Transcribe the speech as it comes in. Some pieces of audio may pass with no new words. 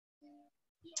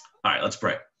All right, let's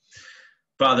pray.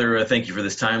 Father, thank you for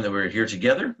this time that we're here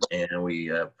together, and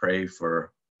we pray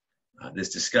for this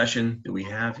discussion that we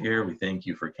have here. We thank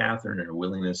you for Kathryn and her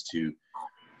willingness to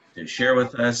share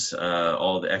with us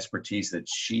all the expertise that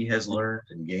she has learned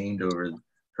and gained over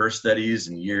her studies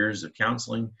and years of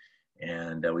counseling.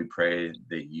 And we pray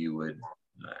that you would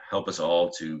help us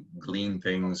all to glean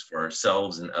things for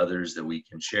ourselves and others that we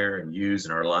can share and use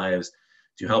in our lives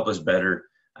to help us better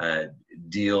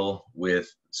deal with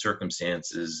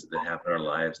circumstances that happen in our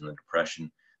lives and the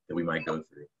depression that we might go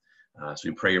through. So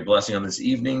we pray your blessing on this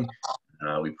evening.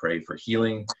 We pray for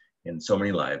healing in so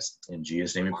many lives. In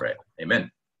Jesus' name we pray.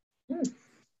 Amen.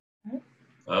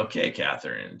 Okay,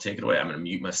 Kathryn, take it away. I'm going to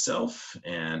mute myself,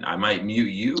 and I might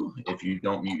mute you if you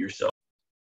don't mute yourself.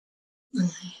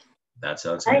 That's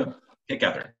how it's going to go. Okay,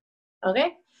 Kathryn.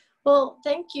 Okay. Well,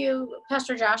 thank you,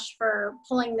 Pastor Josh, for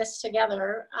pulling this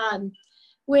together.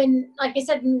 When, like I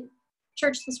said in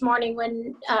church this morning,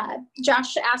 when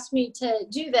Josh asked me to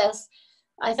do this,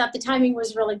 I thought the timing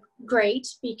was really great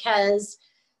because,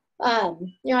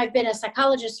 I've been a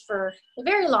psychologist for a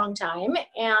very long time,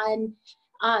 and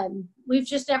we've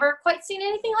just never quite seen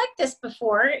anything like this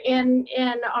before in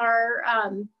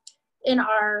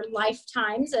our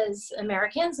lifetimes as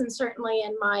Americans, and certainly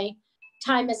in my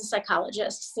time as a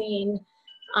psychologist, seeing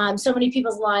so many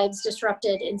people's lives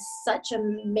disrupted in such a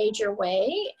major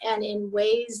way and in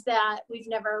ways that we've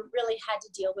never really had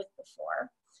to deal with before.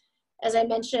 As I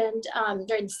mentioned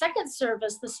during the second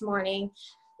service this morning,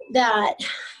 that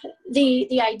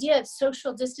the idea of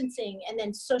social distancing and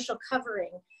then social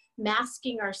covering,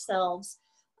 masking ourselves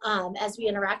as we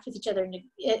interact with each other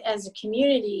as a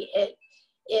community,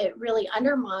 it really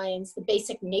undermines the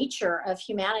basic nature of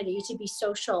humanity to be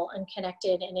social and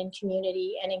connected and in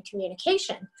community and in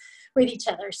communication with each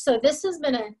other. So this has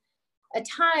been a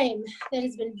time that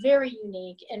has been very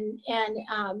unique, and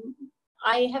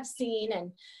I have seen,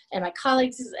 and my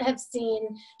colleagues have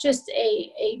seen, just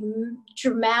a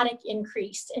dramatic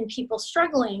increase in people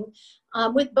struggling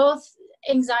with both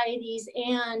anxieties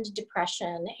and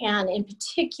depression, and in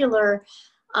particular,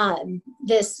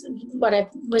 this, what I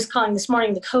was calling this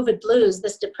morning, the COVID blues,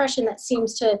 this depression that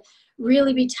seems to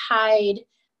really be tied,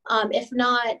 if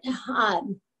not,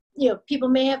 people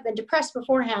may have been depressed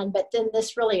beforehand, but then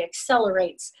this really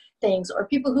accelerates things, or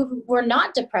people who were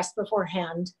not depressed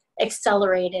beforehand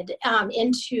accelerated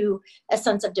into a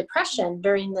sense of depression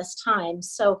during this time.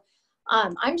 So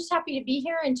I'm just happy to be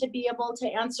here and to be able to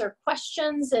answer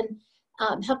questions and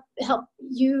help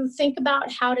you think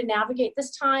about how to navigate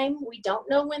this time. We don't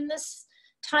know when this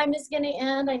time is going to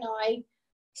end. I know I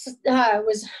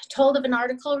was told of an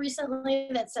article recently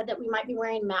that said that we might be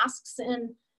wearing masks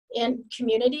in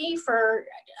community for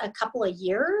a couple of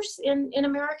years in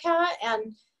America,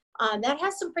 and that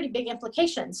has some pretty big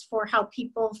implications for how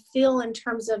people feel in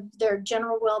terms of their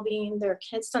general well-being, their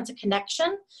sense of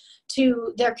connection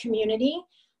to their community.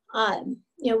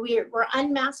 We're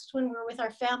unmasked when we're with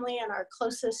our family and our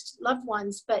closest loved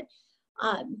ones, but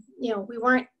we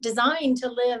weren't designed to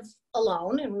live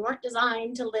alone, and we weren't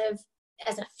designed to live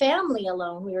as a family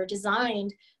alone. We were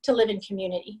designed to live in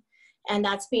community, and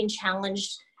that's being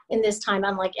challenged in this time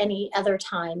unlike any other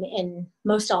time in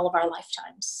most all of our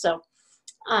lifetimes. So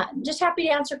I'm just happy to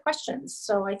answer questions.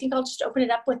 So I think I'll just open it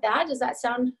up with that. Does that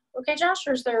sound okay, Josh?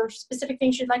 Or is there specific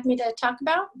things you'd like me to talk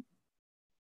about?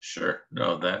 Sure.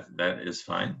 No, that is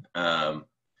fine.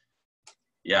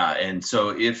 Yeah, and so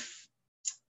if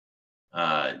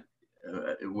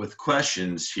with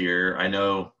questions here, I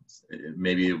know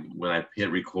maybe when I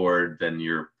hit record, then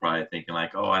you're probably thinking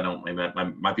like, oh, I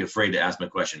might be afraid to ask my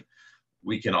question.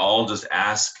 We can all just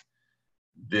ask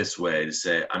this way, to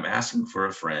say, I'm asking for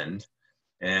a friend,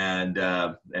 and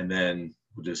then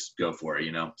we'll just go for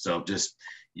it, So just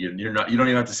you don't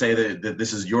even have to say that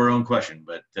this is your own question,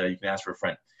 but you can ask for a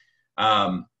friend.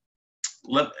 I'll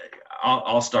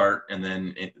start, and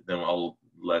then I'll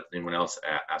let anyone else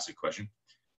ask a question.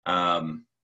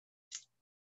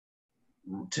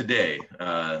 Today,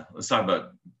 let's talk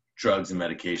about drugs and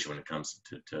medication when it comes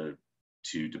to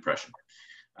depression.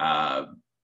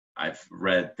 I've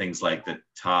read things like the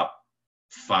top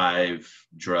 5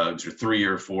 drugs, or 3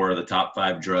 or 4 of the top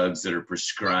 5 drugs that are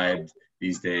prescribed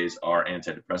these days are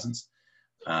antidepressants,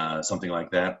 something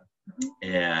like that.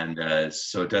 And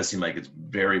so it does seem like it's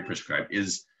very prescribed.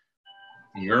 Is,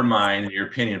 in your mind, in your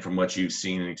opinion, from what you've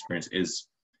seen and experienced, is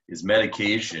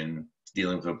medication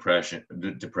dealing with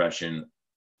depression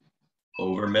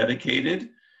over-medicated?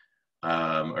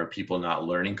 Are people not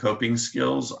learning coping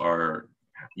skills?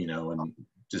 And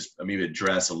just maybe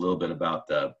address a little bit about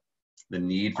the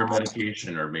need for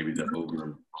medication, or maybe the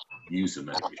overuse of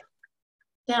medication.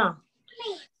 Yeah.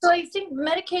 So I think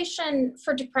medication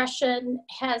for depression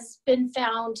has been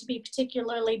found to be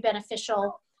particularly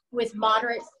beneficial with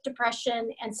moderate depression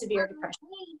and severe depression.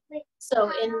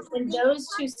 So in those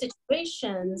two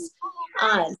situations,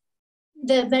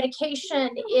 the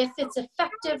medication, if it's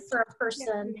effective for a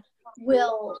person,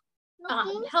 will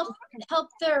help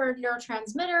their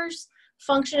neurotransmitters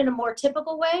function in a more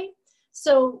typical way.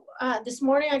 So this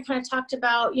morning I kind of talked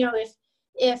about,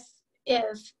 if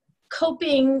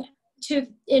coping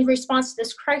in response to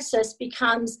this crisis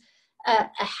becomes a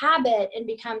habit and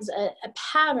becomes a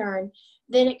pattern,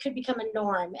 then it could become a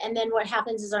norm. And then what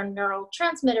happens is our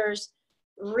neurotransmitters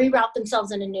reroute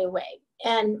themselves in a new way.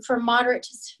 And for moderate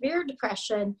to severe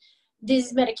depression,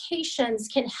 these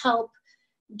medications can help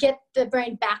get the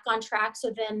brain back on track.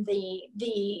 So then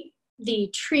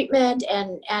the treatment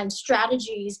and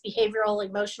strategies, behavioral,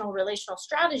 emotional, relational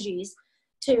strategies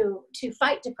to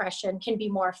fight depression can be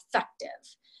more effective.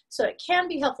 So it can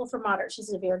be helpful for moderate to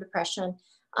severe depression.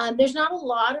 There's not a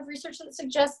lot of research that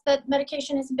suggests that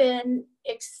medication has been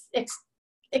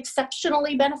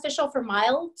exceptionally beneficial for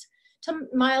mild to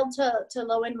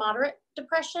low and moderate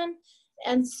depression.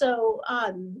 And so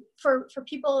for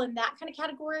people in that kind of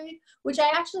category, which I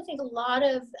actually think a lot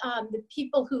of the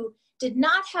people who did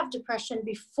not have depression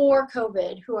before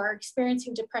COVID, who are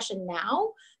experiencing depression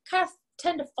now, kind of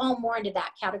tend to fall more into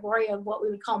that category of what we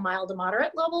would call mild to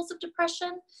moderate levels of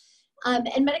depression.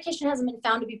 And medication hasn't been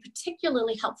found to be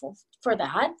particularly helpful for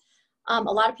that. A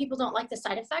lot of people don't like the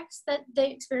side effects that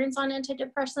they experience on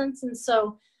antidepressants. And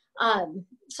so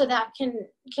that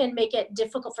can make it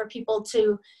difficult for people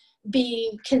to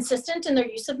be consistent in their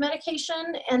use of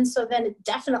medication. And so then it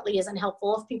definitely isn't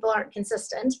helpful if people aren't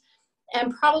consistent,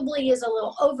 and probably is a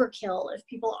little overkill if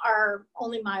people are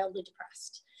only mildly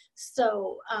depressed.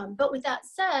 So, but with that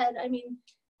said, I mean,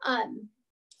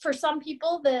 for some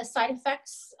people, the side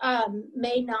effects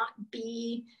may not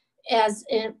be as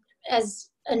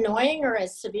annoying or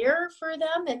as severe for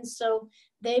them. And so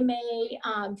they may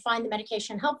find the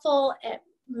medication helpful,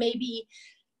 maybe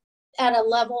at a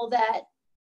level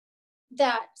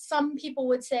that some people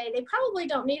would say they probably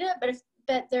don't need it, but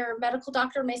their medical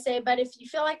doctor may say, but if you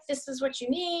feel like this is what you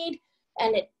need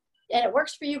and it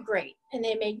works for you, great. And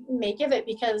they may give it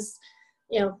because,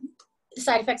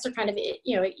 side effects are kind of,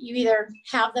 you either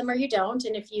have them or you don't.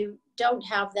 And if you don't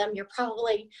have them, you're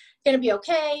probably going to be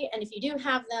okay. And if you do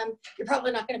have them, you're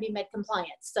probably not going to be med compliant.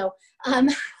 So,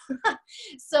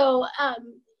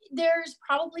 there's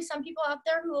probably some people out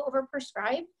there who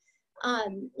overprescribe.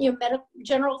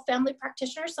 General family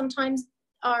practitioners sometimes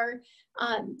are,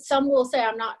 some will say,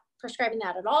 I'm not prescribing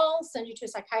that at all, send you to a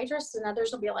psychiatrist, and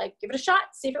others will be like, give it a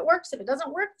shot, see if it works. If it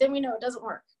doesn't work, then we know it doesn't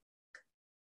work.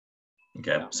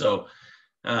 Okay, so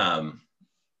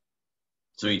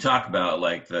you talk about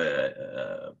like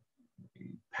the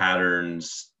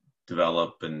patterns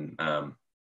develop, and can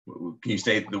you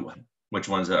state which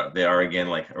ones they are again,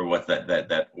 like, or what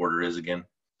that order is again?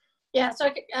 Yeah, so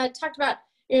I talked about,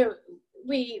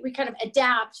 we kind of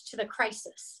adapt to the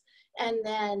crisis, and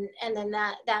then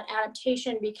that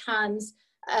adaptation becomes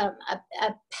a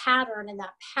pattern, and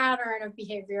that pattern of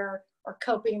behavior or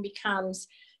coping becomes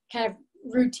kind of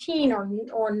routine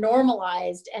or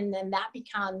normalized, and then that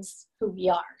becomes who we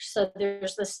are. So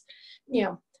there's this,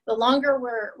 the longer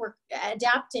we're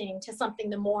adapting to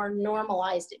something, the more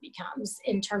normalized it becomes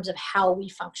in terms of how we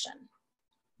function.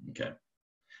 Okay.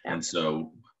 Yeah. And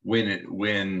so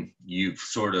when you've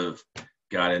sort of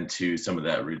got into some of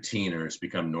that routine, or it's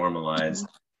become normalized,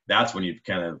 that's when you've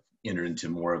kind of entered into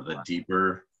more of the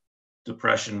deeper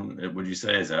depression, would you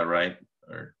say? Is that right?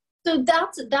 Or so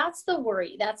that's the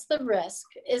worry, that's the risk,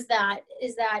 is that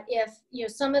if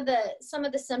some of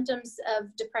the symptoms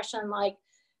of depression, like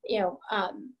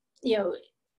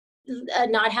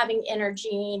not having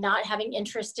energy, not having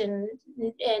interest in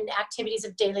activities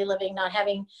of daily living, not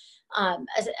having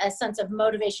a sense of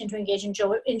motivation to engage in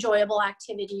enjoyable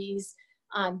activities,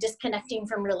 disconnecting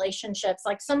from relationships,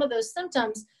 like some of those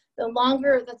symptoms, the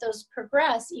longer that those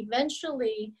progress,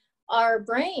 eventually our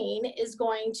brain is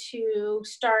going to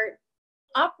start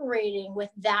operating with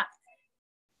that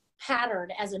pattern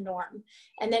as a norm.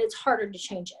 And then it's harder to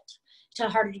change it.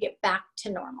 It's harder to get back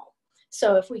to normal.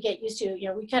 So if we get used to,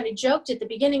 we kind of joked at the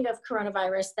beginning of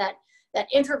coronavirus that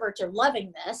introverts are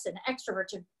loving this and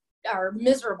extroverts are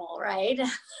miserable, right?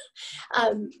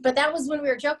 But that was when we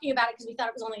were joking about it because we thought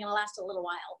it was only going to last a little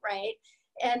while, right?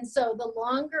 And so the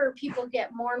longer people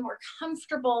get more and more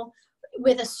comfortable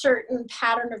with a certain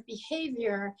pattern of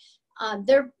behavior, our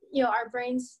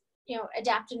brains,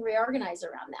 adapt and reorganize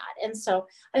around that. And so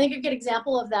I think a good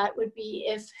example of that would be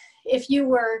if you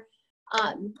were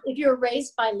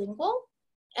raised bilingual,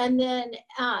 and then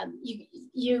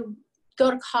you go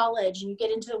to college and you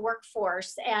get into the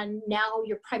workforce, and now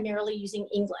you're primarily using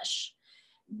English.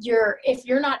 If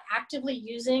you're not actively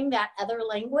using that other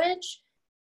language,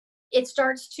 it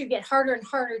starts to get harder and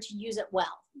harder to use it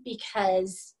well,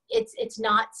 because it's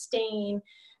not staying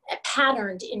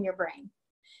patterned in your brain.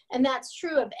 And that's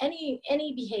true of any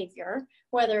behavior,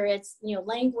 whether it's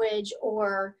language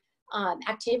or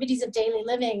activities of daily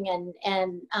living,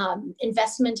 and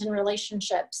investment in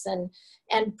relationships,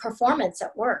 and performance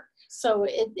at work. So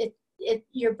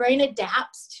your brain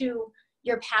adapts to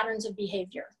your patterns of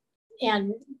behavior.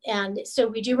 And so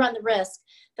we do run the risk,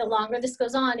 the longer this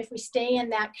goes on, if we stay in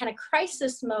that kind of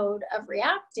crisis mode of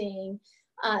reacting,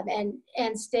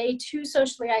 and stay too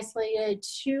socially isolated,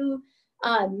 too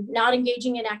not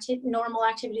engaging in normal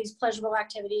activities, pleasurable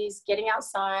activities, getting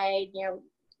outside,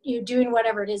 you doing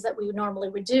whatever it is that we normally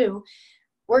would do,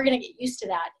 we're going to get used to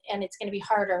that, and it's going to be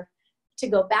harder to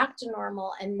go back to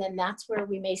normal. And then that's where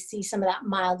we may see some of that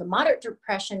mild to moderate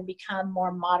depression become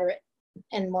more moderate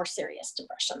and more serious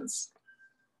depressions.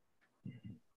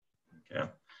 Okay.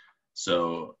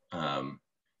 So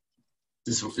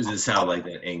is this how like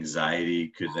that anxiety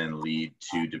could then lead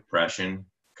to depression,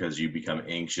 because you become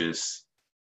anxious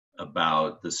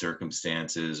about the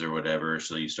circumstances or whatever,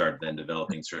 so you start then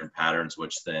developing certain patterns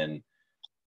which then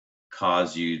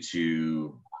cause you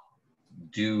to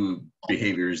do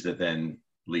behaviors that then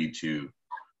lead to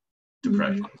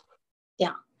depression?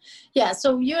 Yeah,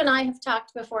 so you and I have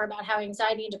talked before about how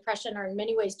anxiety and depression are in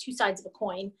many ways two sides of a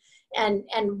coin, and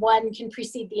one can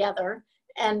precede the other,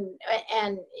 and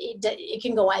it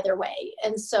can go either way.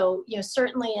 And so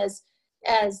certainly as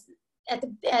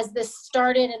this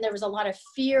started, and there was a lot of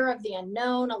fear of the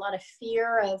unknown, a lot of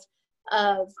fear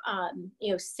of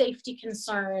safety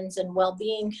concerns and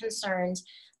well-being concerns,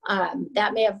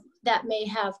 that may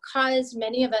have caused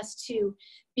many of us to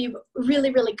be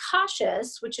really, really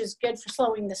cautious, which is good for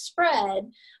slowing the spread.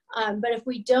 But if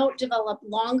we don't develop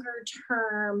longer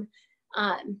term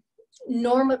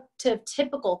normative,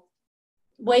 typical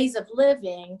ways of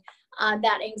living,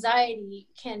 that anxiety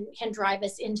can drive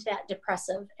us into that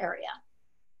depressive area.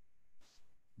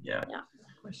 Yeah.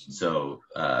 So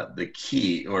the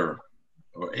key, or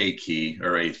a key,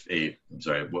 or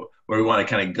where we want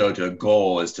to kind of go to a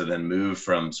goal is to then move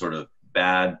from sort of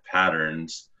bad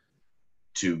patterns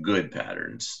to good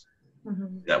patterns.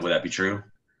 Mm-hmm. Would that be true?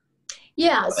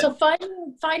 Yeah. So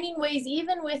finding ways,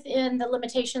 even within the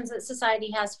limitations that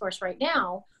society has for us right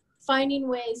now, finding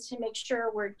ways to make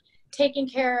sure we're taking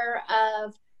care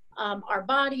of our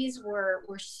bodies, we're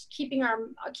keeping our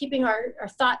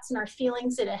thoughts and our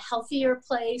feelings in a healthier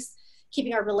place,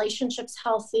 keeping our relationships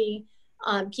healthy,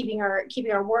 keeping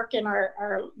our work and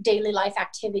our daily life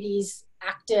activities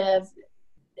active,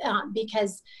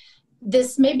 because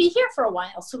this may be here for a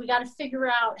while. So we got to figure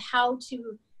out how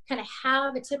to kind of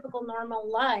have a typical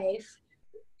normal life.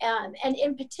 And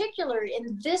in particular,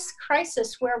 in this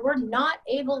crisis where we're not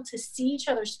able to see each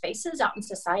other's faces out in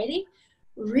society,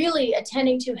 really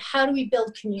attending to how do we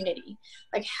build community?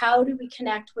 Like, how do we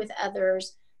connect with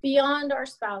others beyond our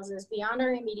spouses, beyond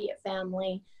our immediate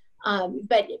family,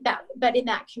 but in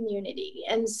that community?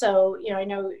 And so, I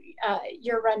know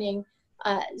you're running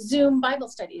Zoom Bible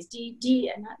studies,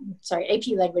 AP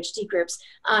language, D groups,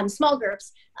 small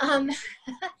groups, and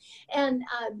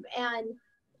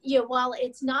while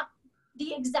it's not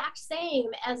the exact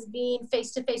same as being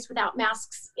face to face without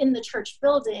masks in the church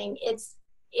building, it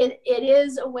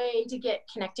is a way to get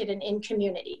connected and in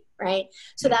community, right?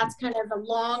 So that's kind of a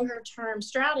longer term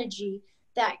strategy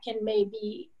that can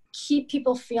maybe keep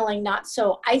people feeling not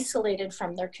so isolated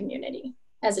from their community,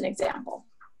 as an example.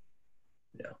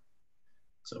 Yeah.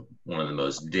 So one of the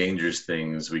most dangerous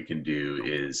things we can do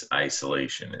is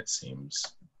isolation, it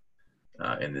seems,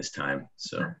 in this time.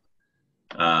 So,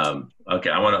 okay,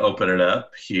 I want to open it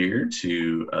up here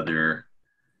to other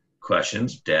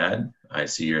questions. Dad, I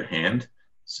see your hand.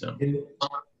 So. Hey,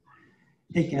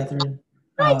 Kathryn.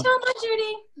 Hi, Tom. Hi,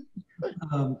 Judy.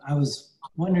 I was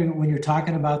wondering, when you're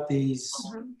talking about these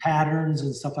patterns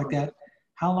and stuff like that,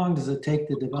 how long does it take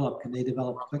to develop? Can they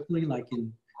develop quickly, like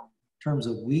in terms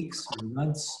of weeks or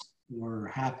months or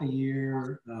half a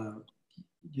year? Do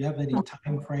you have any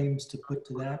time frames to put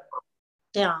to that?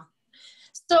 Yeah.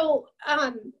 So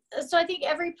I think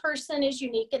every person is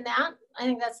unique in that. I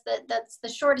think that's the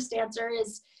shortest answer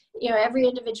is, every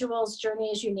individual's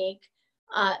journey is unique.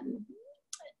 But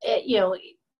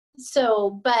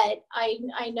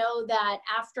I know that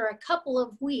after a couple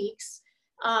of weeks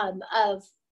of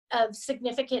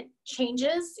significant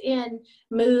changes in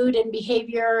mood and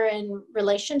behavior and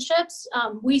relationships,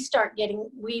 we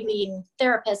mean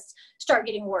therapists, start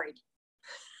getting worried.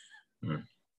 Hmm.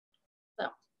 So.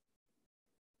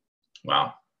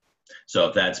 Wow.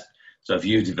 So if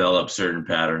you develop certain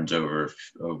patterns over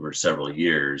several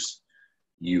years,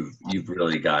 you've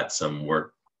really got some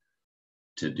work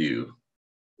to do.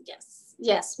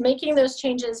 Yes. Making those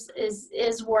changes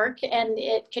is work, and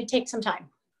it could take some time.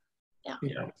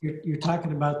 Yeah. You're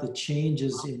talking about the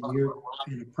changes in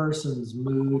a person's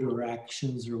mood or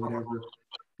actions or whatever,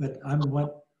 but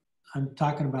I'm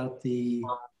talking about the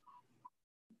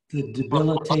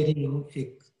debilitating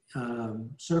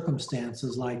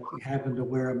circumstances, like having to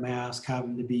wear a mask,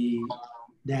 having to be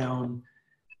down.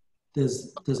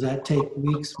 Does that take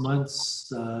weeks,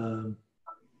 months? Or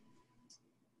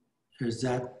is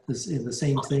that in the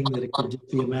same thing, that it could just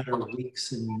be a matter of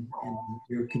weeks and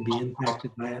you can be impacted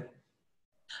by it?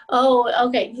 Oh,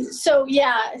 okay. So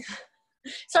yeah.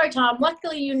 Sorry, Tom.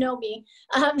 Luckily, you know me.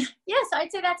 Yes,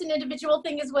 I'd say that's an individual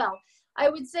thing as well. I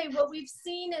would say what we've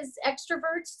seen is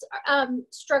extroverts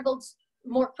struggled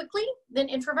more quickly than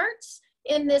introverts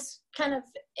in this kind of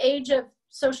age of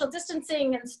social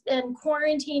distancing and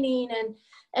quarantining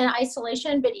and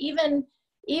isolation. But even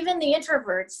the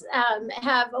introverts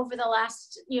have, over the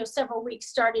last several weeks,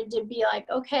 started to be like,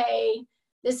 okay,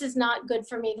 this is not good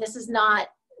for me. This is not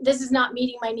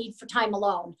meeting my need for time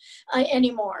alone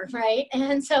anymore, right?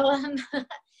 And so,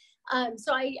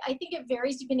 so I think it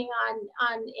varies depending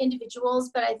on individuals,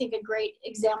 but I think a great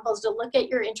example is to look at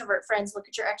your introvert friends, look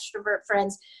at your extrovert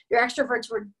friends. Your extroverts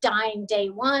were dying day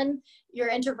one. Your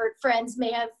introvert friends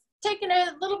may have taken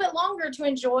a little bit longer to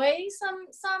enjoy some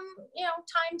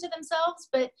time to themselves,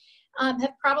 but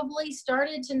have probably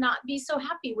started to not be so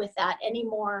happy with that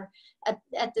anymore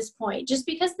at this point, just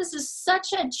because this is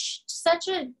such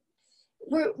a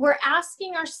we're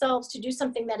asking ourselves to do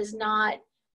something that is not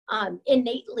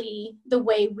innately the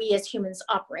way we as humans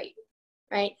operate,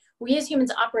 right? We as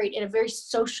humans operate in a very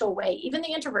social way. Even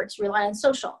the introverts rely on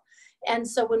social. And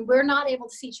so when we're not able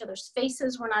to see each other's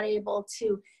faces, we're not able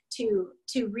to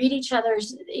read each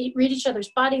other's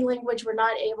body language, we're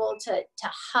not able to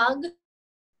hug,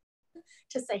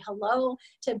 to say hello,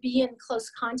 to be in close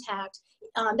contact,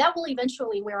 that will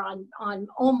eventually wear on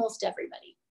almost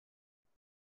everybody.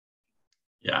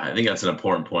 Yeah, I think that's an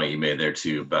important point you made there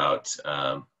too, about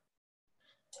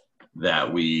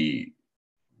that we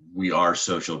are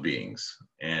social beings,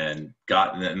 and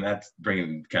God, and that's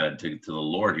bringing kind of to the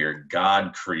Lord here.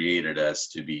 God created us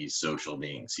to be social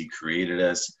beings. He created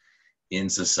us in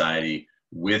society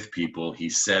with people. He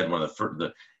said one of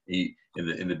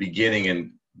in the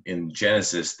beginning in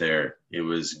Genesis there, it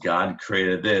was God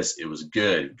created this, it was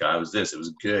good. God was this, it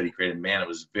was good. He created man, it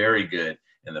was very good.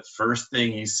 And the first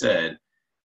thing he said,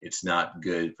 it's not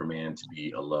good for man to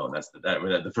be alone. That's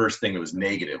the first thing that was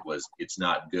negative, was it's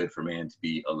not good for man to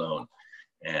be alone.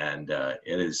 And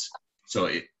it is, so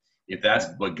if that's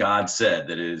what God said,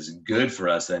 that it is good for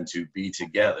us then to be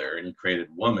together, and he created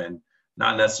woman,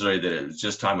 not necessarily that it was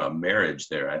just talking about marriage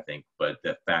there, I think, but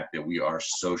the fact that we are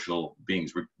social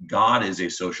beings. God is a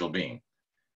social being.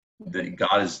 That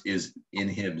God is in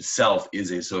himself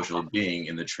is a social being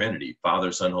in the Trinity,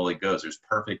 Father, Son, Holy Ghost. There's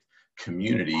perfect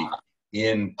community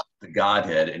in the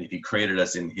Godhead, and if he created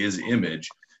us in his image,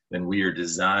 then we are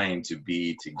designed to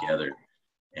be together.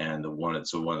 And one of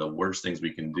the worst things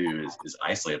we can do is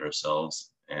isolate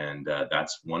ourselves, and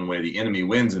that's one way the enemy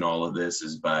wins in all of this,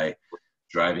 is by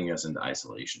driving us into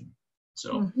isolation.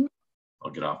 So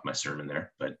I'll get off my sermon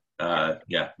there, but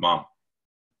yeah, Mom.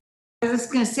 I was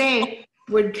going to say,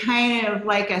 would kind of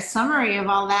like a summary of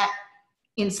all that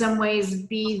in some ways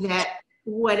be that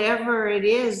whatever it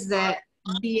is, that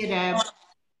be it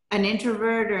an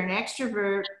introvert or an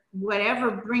extrovert, whatever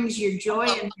brings you joy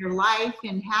in your life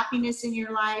and happiness in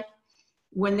your life,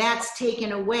 when that's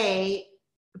taken away,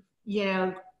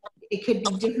 it could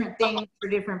be different things for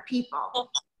different people.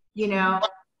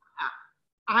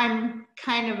 I'm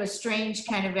kind of a strange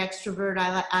kind of extrovert.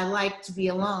 I like to be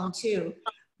alone too.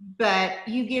 But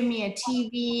you give me a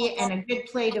TV and a good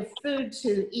plate of food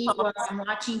to eat while I'm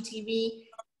watching TV,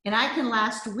 and I can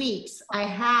last weeks. I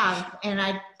have, and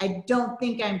I don't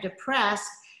think I'm depressed,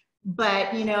 but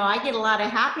I get a lot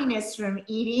of happiness from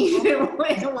eating and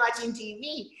watching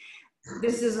TV.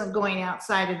 This isn't going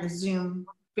outside of the Zoom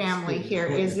family here,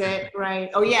 is it?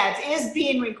 Right? Oh yeah, it is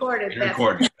being recorded.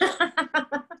 Recorded.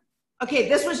 Okay,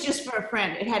 this was just for a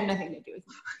friend. It had nothing to do with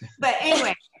me. But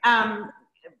anyway,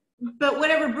 but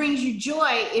whatever brings you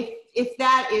joy, if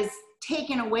that is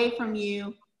taken away from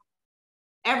you,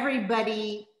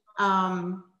 everybody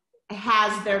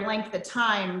has their length of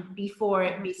time before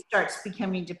it starts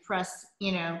becoming depressed.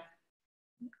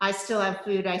 I still have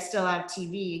food, I still have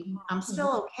TV, I'm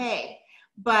still okay.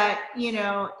 But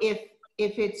if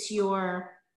it's your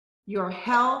your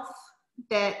health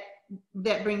that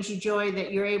brings you joy,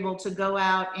 that you're able to go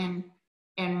out and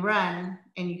run,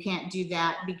 and you can't do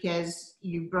that because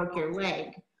you broke your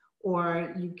leg,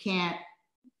 or you can't,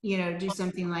 you know, do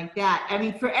something like that. I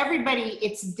mean, for everybody,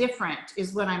 it's different,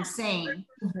 is what I'm saying.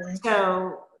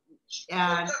 So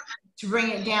to bring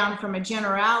it down from a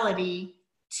generality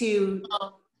to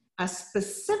a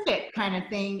specific kind of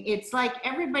thing, it's like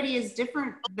everybody is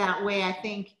different that way, I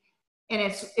think. And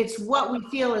it's what we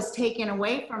feel is taken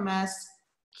away from us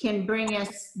can bring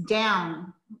us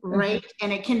down, right?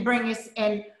 And it can bring us,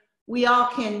 and we all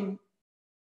can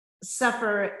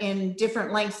suffer in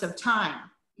different lengths of time.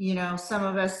 You know, some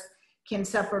of us can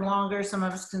suffer longer, some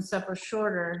of us can suffer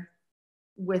shorter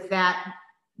with that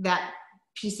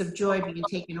piece of joy being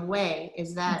taken away.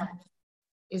 Is that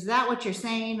what you're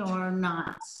saying or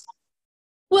not?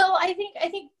 Well, I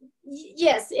think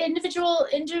yes,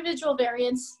 individual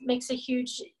variance makes a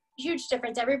huge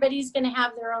difference. Everybody's going to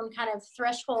have their own kind of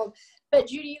threshold. But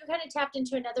Judy, you kind of tapped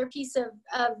into another piece of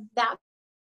that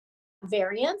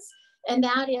variance, and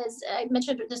that is, I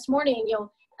mentioned it this morning, you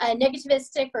know, a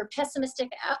negativistic or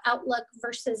pessimistic outlook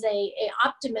versus a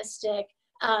optimistic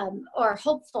or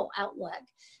hopeful outlook.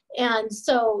 And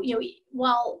so, you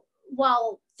know,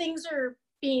 while things are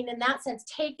being, in that sense,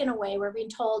 taken away, we're being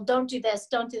told, don't do this,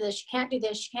 you can't do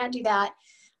this, you can't do that.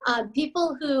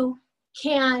 People who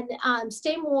can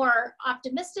stay more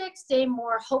optimistic, stay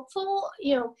more hopeful,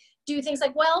 you know, do things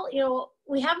like, well, you know,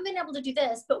 we haven't been able to do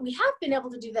this, but we have been able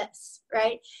to do this,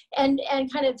 right? And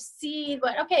kind of see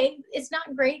what, okay, it's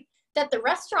not great that the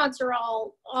restaurants are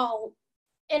all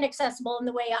inaccessible in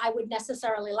the way I would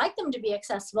necessarily like them to be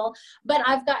accessible, but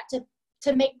I've got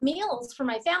to make meals for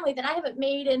my family that I haven't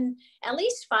made in at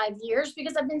least 5 years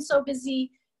because I've been so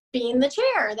busy being the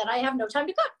chair that I have no time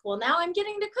to cook. Well, now I'm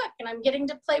getting to cook, and I'm getting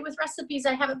to play with recipes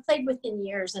I haven't played with in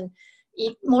years, and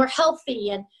eat more healthy.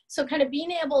 And so kind of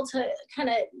being able to kind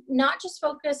of not just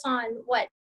focus on what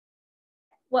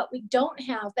we don't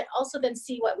have, but also then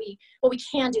see what we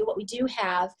can do, what we do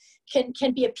have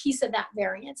can be a piece of that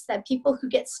variance. That people who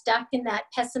get stuck in that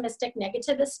pessimistic,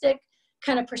 negativistic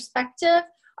kind of perspective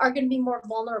are going to be more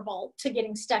vulnerable to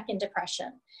getting stuck in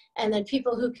depression. And then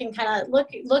people who can kind of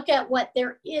look at what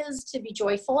there is to be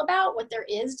joyful about, what there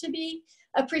is to be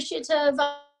appreciative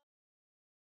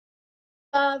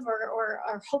of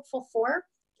or hopeful for,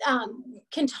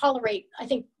 can tolerate, I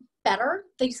think, better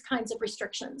these kinds of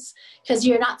restrictions, because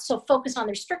you're not so focused on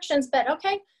the restrictions, but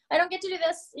okay, I don't get to do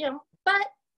this, you know, but,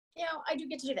 you know, I do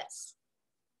get to do this.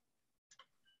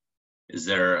 Is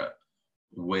there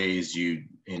ways you,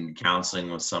 in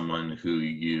counseling with someone who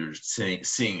you're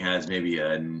seeing has maybe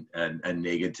a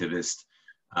negativist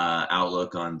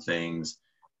outlook on things,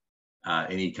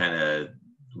 any kind of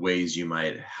ways you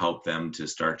might help them to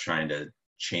start trying to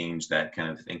change that kind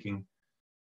of thinking?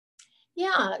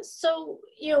 Yeah, so,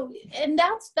 you know, and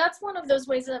that's one of those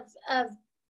ways of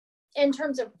in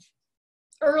terms of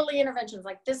early interventions.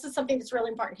 Like, this is something that's really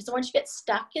important, because once you get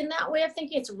stuck in that way of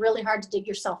thinking, it's really hard to dig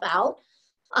yourself out.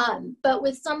 But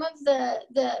with some of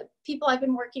the people I've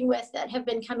been working with that have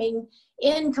been coming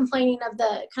in complaining of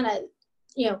the kind of,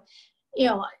 you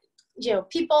know,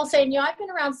 people saying, you know, I've been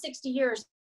around 60 years,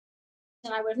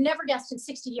 and I would have never guessed in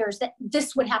 60 years that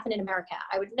this would happen in America.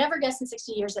 I would never guess in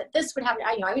 60 years that this would happen.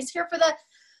 I was here for the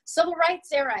civil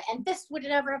rights era, and this would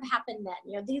never have happened then.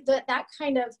 You know, that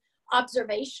kind of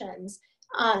observations,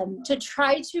 to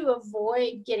try to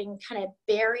avoid getting kind of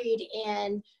buried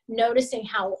in noticing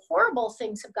how horrible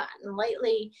things have gotten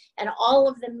lately, and all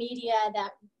of the media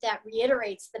that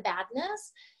reiterates the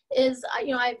badness is,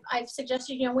 you know, I've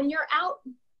suggested, you know, when you're out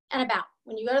and about,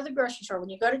 when you go to the grocery store, when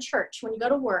you go to church, when you go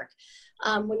to work,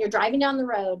 when you're driving down the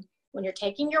road, when you're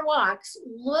taking your walks,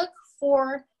 look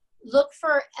for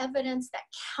evidence that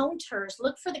counters,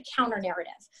 look for the counter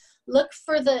narrative, look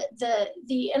for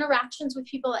the interactions with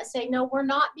people that say, no, we're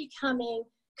not becoming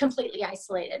completely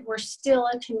isolated, we're still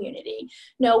a community.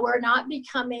 No, we're not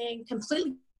becoming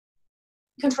completely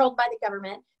controlled by the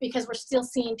government, because we're still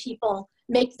seeing people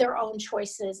make their own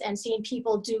choices and seeing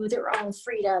people do their own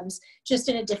freedoms, just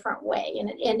in a different way,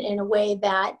 in a way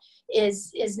that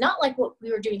is not like what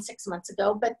we were doing 6 months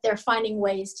ago, but they're finding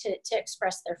ways to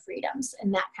express their freedoms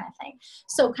and that kind of thing.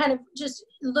 So kind of just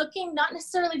looking not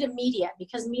necessarily to media,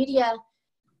 because media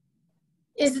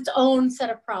is its own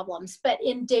set of problems, but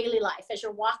in daily life, as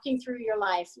you're walking through your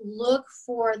life, look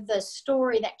for the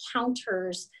story that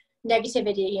counters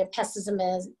negativity and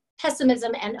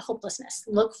pessimism and hopelessness.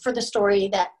 Look for the story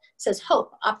that says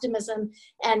hope, optimism,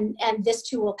 and this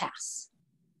too will pass.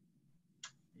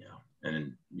 Yeah,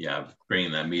 and yeah,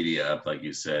 bringing that media up, like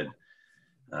you said,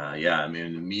 Yeah, I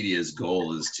mean, the media's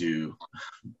goal is to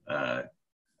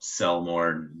sell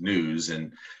more news,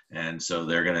 and so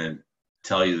they're going to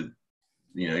tell you,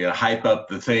 you know, you got to hype up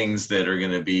the things that are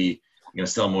going to be going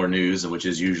to sell more news, which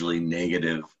is usually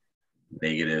negative,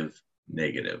 negative,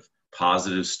 negative.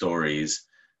 Positive stories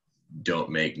don't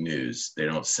make news. They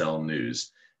don't sell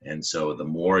news. And so the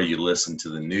more you listen to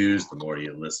the news, the more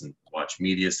you watch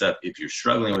media stuff. If you're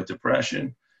struggling with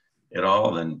depression at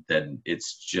all, then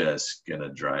it's just going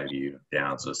to drive you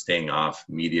down. So staying off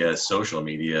media, social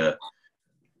media,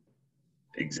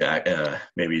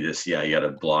 maybe just, you got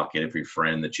to block every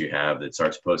friend that you have that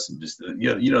starts posting just,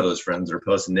 you know, those friends that are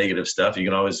posting negative stuff. You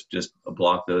can always just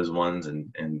block those ones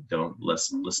and don't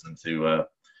listen to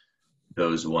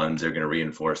those ones. They're going to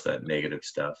reinforce that negative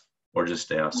stuff, or just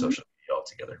stay off social media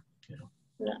altogether. You know,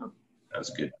 Yeah. That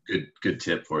was a good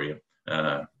tip for you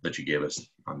that you gave us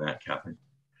on that, Kathryn.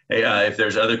 Hey, if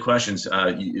there's other questions,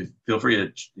 feel free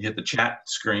to hit the chat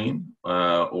screen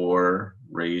or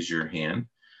raise your hand,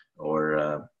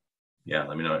 or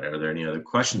let me know. Are there any other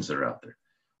questions that are out there?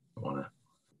 I want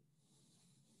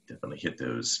to definitely hit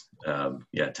those.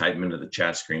 Type them into the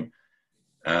chat screen.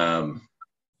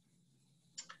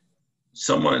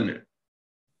 Someone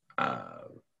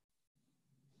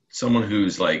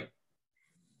who's like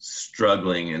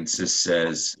struggling and just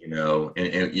says, you know,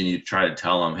 and you try to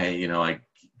tell them, hey, you know, like,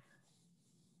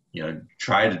 you know,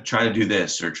 try to do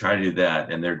this or try to do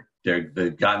that, and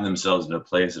they've gotten themselves in a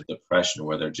place of depression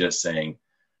where they're just saying,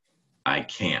 I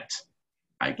can't.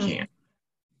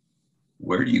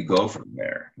 Where do you go from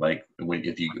there? Like when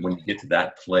you get to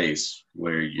that place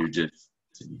where you're just,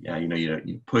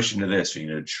 you push into this, or, you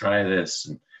know, try this,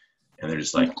 and they're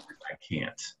just like, I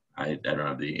can't. I don't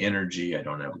have the energy. I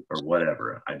don't have, or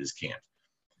whatever. I just can't.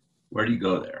 Where do you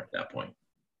go there at that point?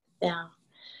 Yeah.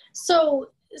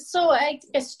 So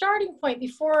a starting point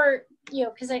before, you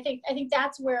know, because I think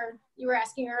that's where you were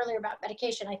asking earlier about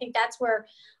medication. I think that's where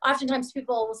oftentimes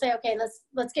people will say, okay,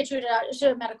 let's get you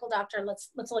to a medical doctor. Let's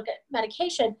look at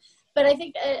medication. But I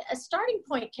think a starting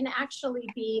point can actually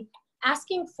be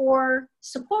asking for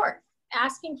support,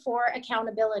 asking for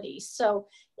accountability. So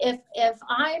if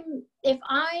I,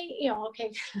 you know,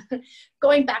 okay,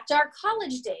 going back to our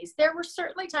college days, there were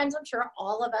certainly times, I'm sure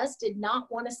all of us did not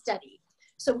want to study.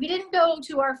 So we didn't go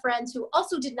to our friends who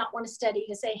also did not want to study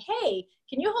to say, hey,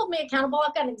 can you hold me accountable?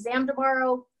 I've got an exam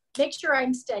tomorrow. Make sure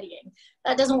I'm studying.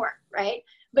 That doesn't work, right?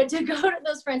 But to go to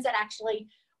those friends that actually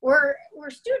were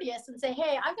studious and say,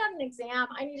 hey, I've got an exam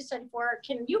I need to study for.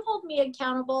 Can you hold me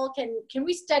accountable? Can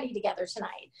we study together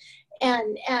tonight?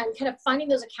 And kind of finding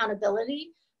those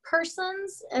accountability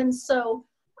persons. And so,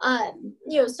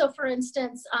 you know, so for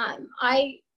instance,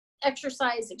 I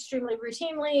exercise extremely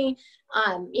routinely.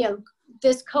 You know,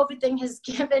 this COVID thing has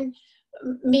given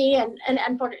me and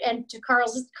to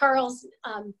Carl's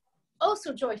oh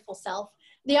so joyful self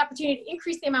the opportunity to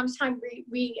increase the amount of time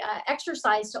we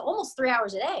exercise to almost 3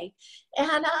 hours a day,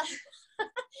 and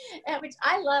which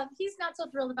I love. He's not so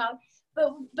thrilled about,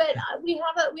 but we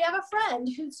have a friend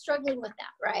who's struggling with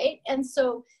that, right? And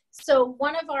so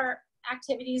one of our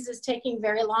activities is taking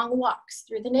very long walks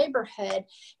through the neighborhood.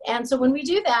 And so when we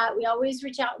do that, we always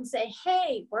reach out and say,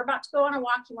 hey, we're about to go on a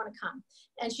walk, you want to come?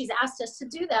 And she's asked us to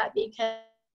do that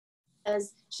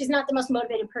because she's not the most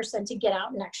motivated person to get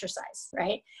out and exercise,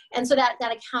 right? And so that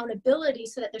accountability,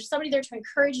 so that there's somebody there to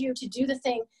encourage you to do the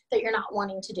thing that you're not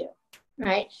wanting to do,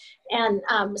 right? And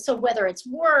so whether it's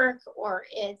work or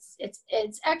it's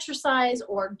exercise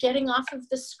or getting off of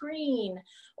the screen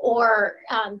or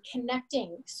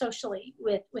connecting socially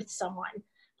with someone,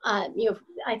 you know,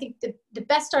 I think the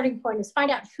best starting point is find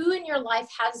out who in your life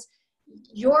has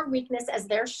your weakness as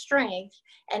their strength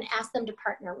and ask them to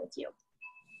partner with you.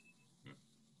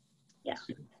 Yeah.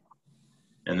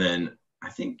 And then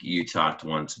I think you talked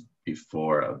once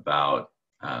before about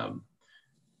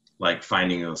like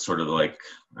finding a sort of like,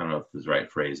 I don't know if this is the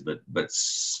right phrase, but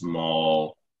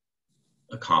small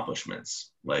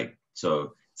accomplishments. Like,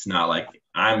 so it's not like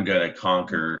I'm going to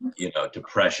conquer, you know,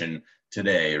 depression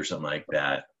today or something like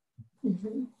that.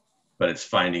 Mm-hmm. But it's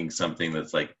finding something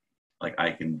that's like I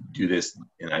can do this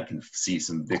and I can see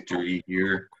some victory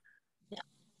here.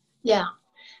 Yeah.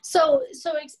 So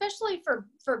especially for,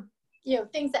 you know,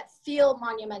 things that feel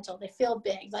monumental, they feel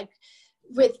big, like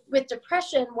with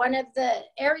depression, one of the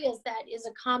areas that is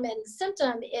a common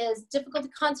symptom is difficulty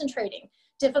concentrating,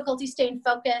 difficulty staying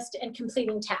focused and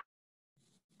completing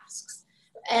tasks.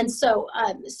 And so,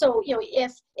 you know,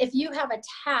 if you have a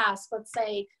task, let's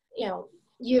say, you know,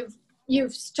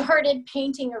 you've started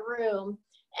painting a room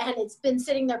and it's been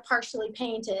sitting there partially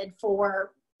painted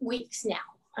for weeks now.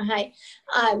 Okay.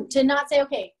 To not say,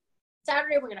 okay,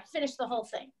 Saturday, we're going to finish the whole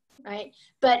thing, right?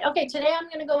 But okay, today I'm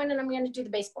going to go in and I'm going to do the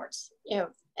baseboards, you know,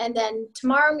 and then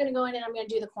tomorrow I'm going to go in and I'm going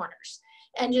to do the corners,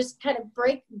 and just kind of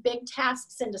break big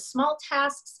tasks into small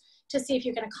tasks to see if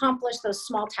you can accomplish those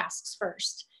small tasks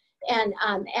first. And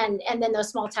then those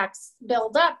small tasks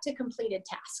build up to completed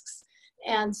tasks.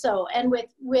 And so, and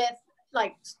with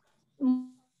like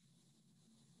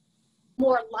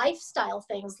more lifestyle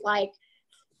things like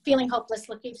feeling hopeless,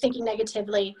 thinking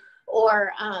negatively,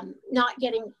 or not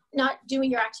doing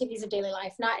your activities of daily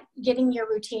life, not getting your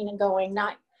routine and going,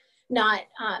 not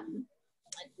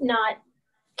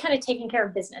kind of taking care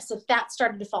of business. If that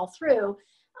started to fall through,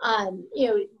 you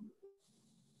know,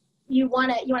 you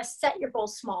want to set your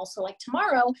goals small. So like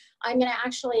tomorrow, I'm going to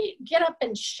actually get up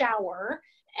and shower,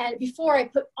 and before I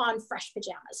put on fresh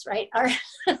pajamas, right? Or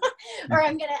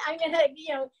I've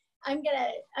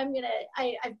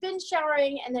been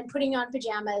showering and then putting on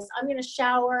pajamas. I'm going to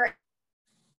shower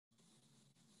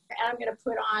and I'm going to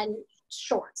put on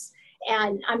shorts,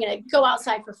 and I'm going to go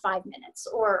outside for 5 minutes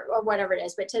or whatever it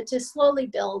is, but to slowly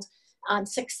build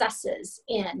successes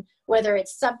in, whether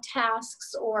it's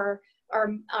subtasks or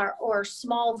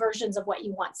small versions of what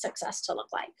you want success to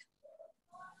look like.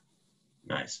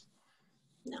 Nice.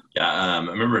 No. Yeah, I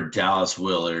remember Dallas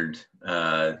Willard.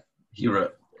 He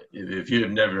wrote, if you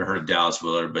have never heard of Dallas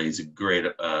Willard, but he's a great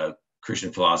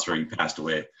Christian philosopher. He passed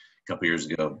away a couple years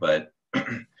ago, but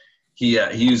he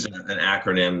used an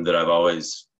acronym that I've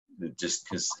always just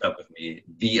stuck with me,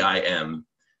 VIM,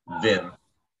 VIM,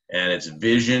 and it's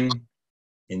vision,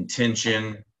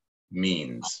 intention,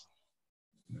 means.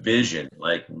 Vision,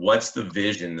 like what's the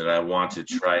vision that I want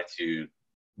to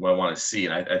what I want to see?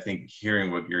 And I think hearing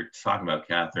what you're talking about,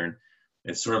 Kathryn,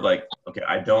 it's sort of like, okay,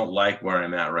 I don't like where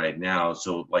I'm at right now.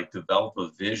 So like develop a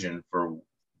vision for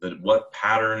what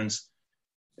patterns,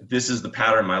 this is the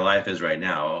pattern my life is right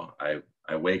now.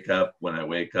 I wake up when I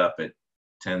wake up at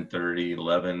 10:30,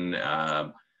 11.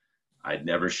 I'd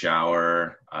never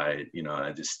shower. I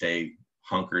just stay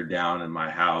hunkered down in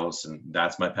my house, and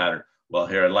that's my pattern. Well,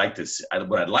 here what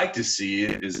I'd like to see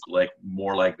is like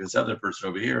more like this other person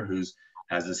over here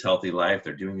has this healthy life.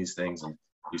 They're doing these things, and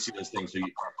you see those things. So you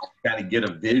got to get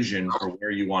a vision for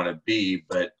where you want to be,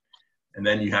 and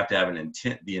then you have to have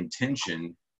the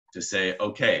intention to say,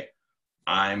 okay,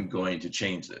 I'm going to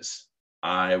change this.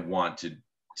 I want to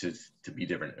be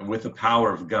different. And with the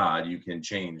power of God, you can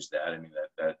change that. I mean,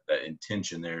 that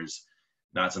intention there's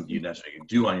not something you necessarily can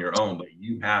do on your own, but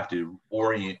you have to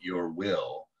orient your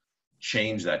will,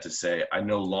 change that to say, I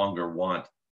no longer want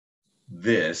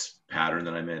this pattern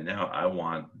that I'm in now. I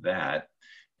want that.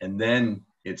 And then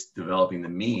it's developing the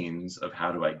means of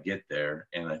how do I get there.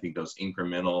 And I think those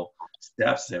incremental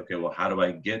steps say, okay, well, how do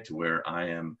I get to where I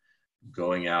am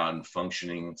going out and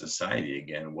functioning in society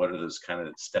again? What are those kind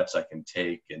of steps I can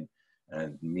take and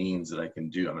means that I can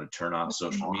do? I'm going to turn off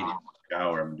social media,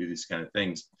 shower, I'm going to do these kind of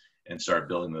things and start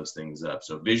building those things up.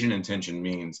 So vision, intention,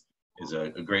 means is a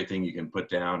great thing you can put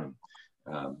down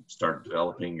and start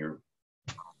developing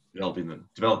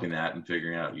that and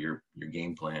figuring out your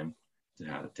game plan to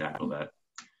how to tackle that.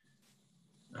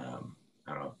 I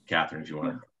don't know, Kathryn, if you want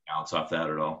to bounce off that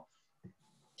at all.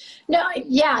 No,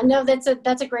 that's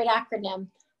a great acronym.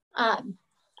 I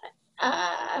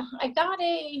got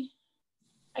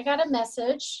a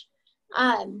message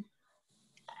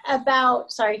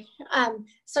about,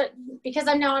 so because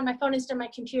I'm now on my phone instead of my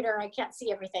computer, I can't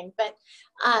see everything, but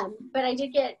I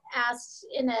did get asked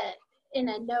in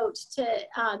a note to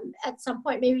at some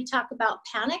point maybe talk about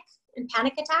panic and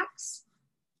panic attacks.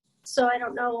 So I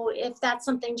don't know if that's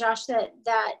something, Josh, that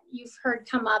you've heard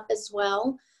come up as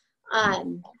well.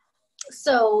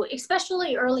 So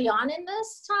especially early on in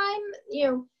this time,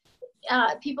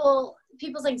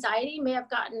 people's anxiety may have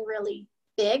gotten really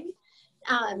big.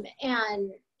 And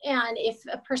if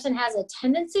a person has a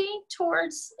tendency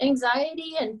towards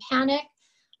anxiety and panic,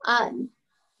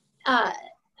 a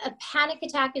panic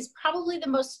attack is probably the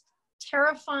most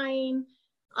terrifying,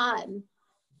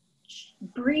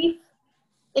 brief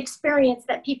experience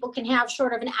that people can have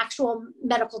short of an actual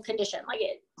medical condition. Like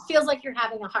it feels like you're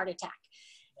having a heart attack.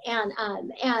 And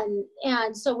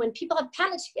so when people have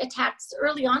panic attacks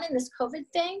early on in this COVID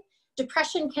thing,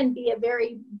 depression can be a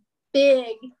very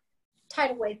big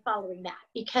tidal wave following that,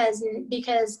 because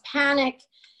panic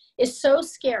is so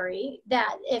scary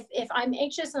that if I'm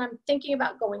anxious and I'm thinking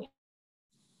about going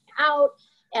out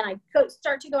and I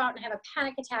start to go out and have a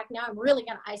panic attack, now I'm really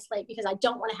going to isolate because I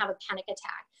don't want to have a panic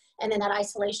attack. And then that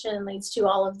isolation leads to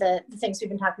all of the things we've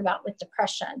been talking about with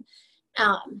depression.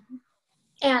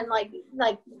 And like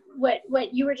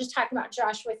what you were just talking about,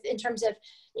 Josh, with in terms of,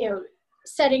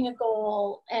 setting a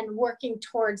goal and working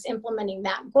towards implementing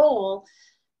that goal.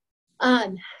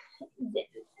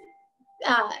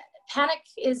 Panic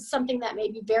is something that may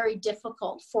be very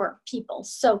difficult for people.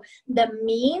 So the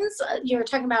means, you're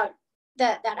talking about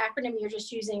that acronym you're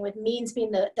just using, with means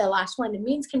being the last one. The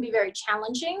means can be very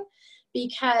challenging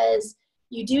because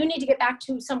you do need to get back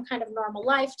to some kind of normal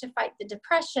life to fight the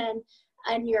depression,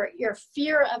 and your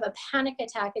fear of a panic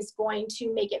attack is going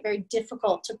to make it very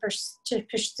difficult to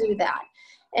pursue that.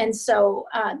 And so,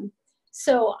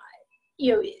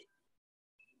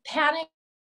 panic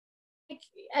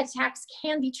attacks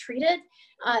can be treated,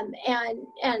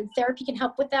 and therapy can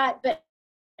help with that, but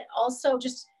also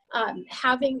just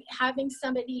having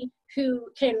somebody who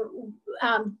can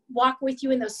walk with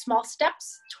you in those small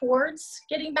steps towards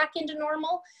getting back into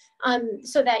normal,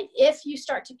 so that if you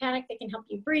start to panic, they can help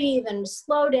you breathe and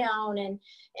slow down and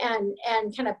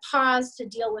kind of pause to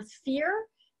deal with fear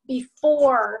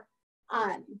before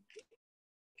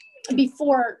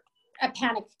a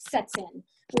panic sets in,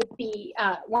 would be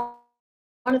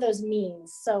one of those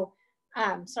means. So,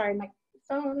 sorry, my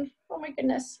phone. Oh my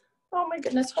goodness,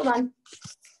 hold on.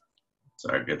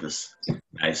 Sorry, get this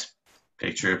nice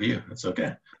picture of you. That's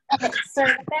okay. Okay,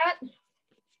 sorry about that.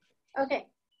 Okay,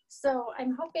 so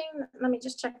I'm hoping, let me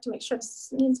just check to make sure this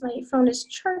means my phone is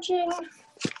charging.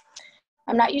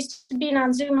 I'm not used to being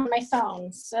on Zoom on my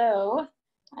phone, so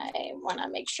I want to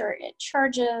make sure it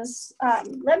charges.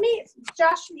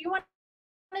 Josh, you want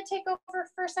to take over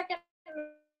for a second?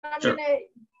 I'm Sure. going to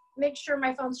make sure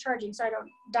my phone's charging so I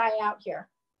don't die out here.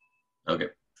 Okay.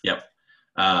 Yep.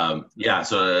 Yeah.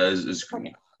 So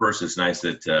first, it's nice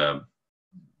that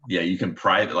you can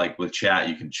private, like with chat,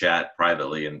 you can chat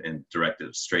privately and direct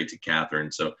it straight to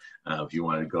Kathryn. So if you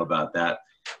want to go about that,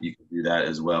 you can do that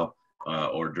as well,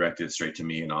 or direct it straight to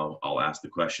me, and I'll ask the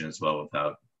question as well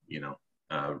without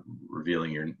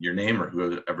revealing your name or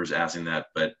whoever's asking that.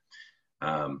 But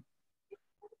I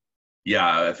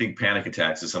think panic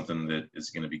attacks is something that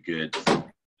is going to be good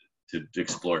to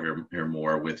explore here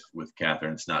more with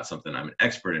Kathryn. It's not something I'm an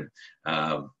expert in,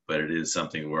 but it is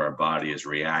something where our body is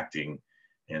reacting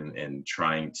and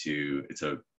trying to, it's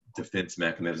a defense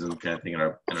mechanism kind of thing in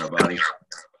our body.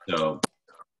 So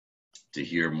to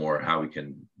hear more how we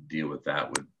can deal with that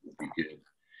would be good.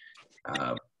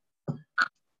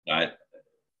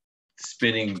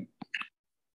 Spending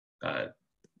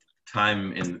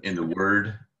time in the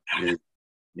Word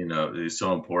is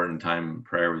so important. Time in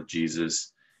prayer with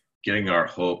Jesus, getting our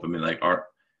hope. I mean, like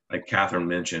Kathryn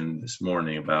mentioned this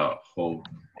morning about hope,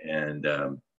 and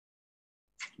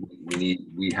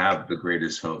we have the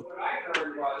greatest hope.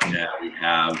 And we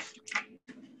have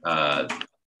the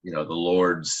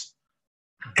Lord's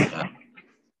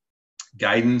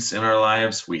guidance in our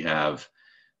lives. We have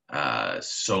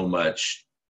so much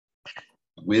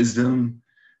wisdom.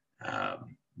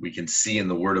 We can see in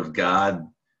the Word of God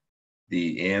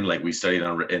the end, like we studied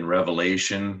in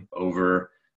Revelation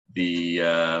over the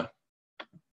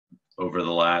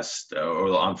last,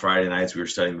 or on Friday nights, we were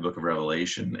studying the book of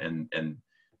Revelation, and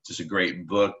just a great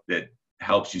book that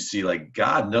helps you see, like,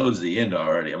 God knows the end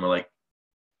already. I mean, like,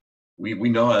 we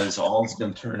know how this all is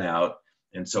going to turn out,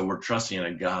 and so we're trusting in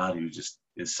a God who just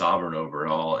is sovereign over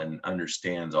it all and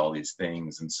understands all these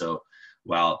things. And so,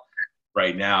 while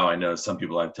right now I know some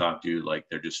people I've talked to, like,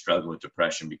 they're just struggling with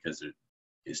depression because it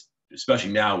is,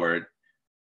 especially now where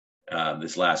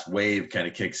this last wave kind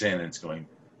of kicks in, and it's going,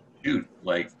 shoot,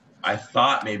 like, I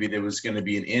thought maybe there was going to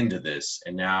be an end to this,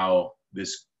 and now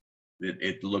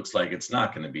it looks like it's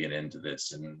not going to be an end to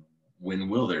this. And when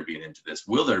will there be an end to this?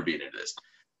 Will there be an end to this?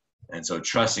 And so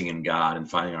trusting in God and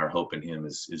finding our hope in Him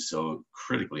is so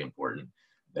critically important,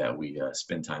 that we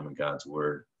spend time in God's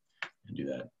Word and do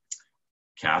that.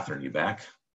 Kathryn, you back?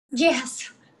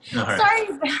 Yes. All right. Sorry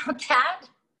about that.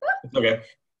 It's okay.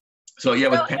 So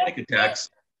with panic attacks.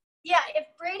 If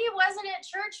Brady wasn't at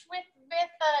church with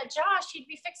Josh, he'd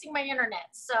be fixing my internet.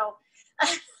 So.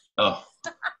 Oh,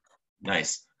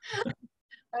 nice.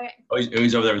 Okay. Oh,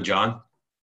 he's over there with John?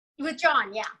 With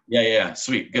John, yeah. Yeah.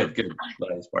 Sweet. Good.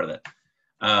 Glad he's part of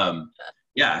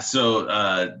that. So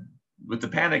with the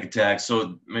panic attack,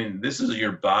 so I mean, this is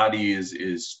your body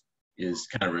is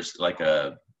kind of like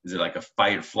is it like a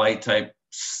fight or flight type,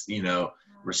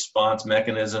 response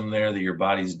mechanism there that your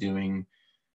body's doing,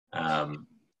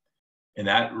 and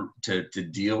that to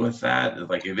deal with that,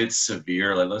 like if it's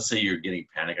severe, like let's say you're getting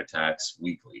panic attacks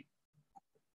weekly,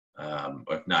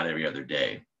 if not every other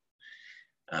day,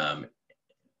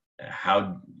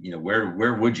 how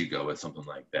where would you go with something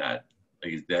like that?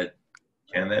 Like,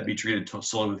 can that be treated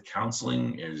solely with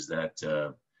counseling? Is that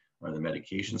are there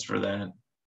medications for that?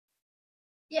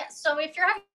 Yeah, so if you're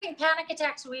having panic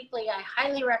attacks weekly, I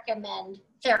highly recommend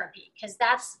therapy because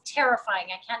that's terrifying.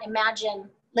 I can't imagine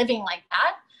living like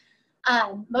that.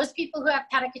 Most people who have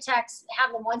panic attacks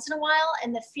have them once in a while,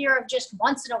 and the fear of just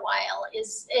once in a while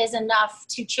is enough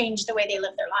to change the way they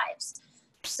live their lives.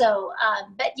 So,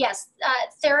 but yes,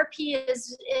 therapy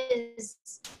is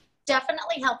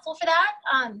definitely helpful for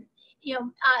that. You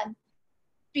know,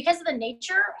 because of the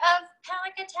nature of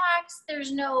panic attacks,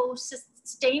 there's no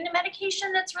sustained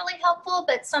medication that's really helpful,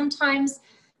 but sometimes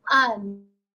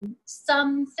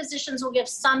some physicians will give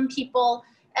some people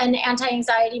an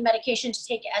anti-anxiety medication to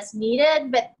take as needed,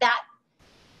 but that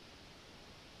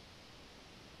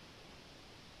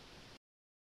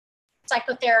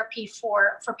psychotherapy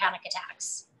for panic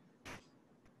attacks.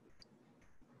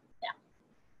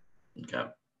 Yeah. Okay.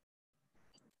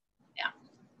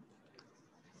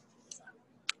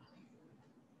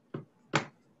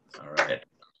 All right.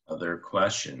 Other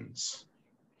questions?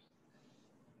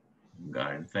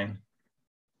 Got anything?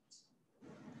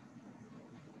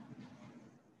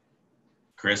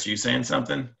 Chris, are you saying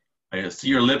something? I see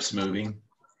your lips moving.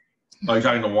 Oh, you're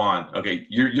talking to Juan. Okay,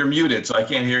 you're muted, so I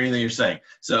can't hear anything you're saying.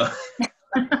 So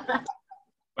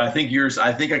I think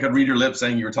I could read your lips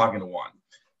saying you were talking to Juan.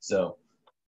 So,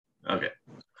 okay.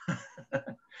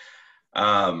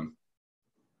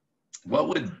 What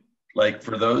would, like,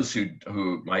 for those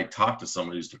who might talk to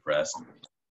someone who's depressed,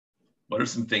 what are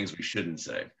some things we shouldn't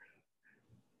say?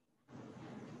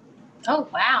 Oh,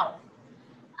 wow.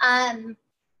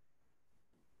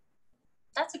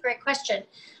 That's a great question.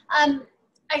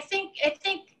 I think,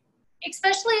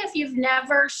 especially if you've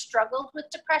never struggled with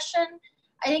depression,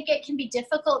 I think it can be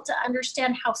difficult to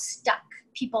understand how stuck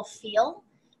people feel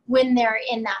when they're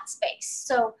in that space.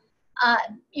 So,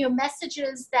 you know,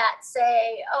 messages that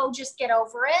say, oh, just get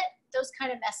over it, those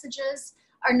kind of messages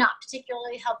are not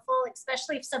particularly helpful,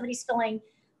 especially if somebody's feeling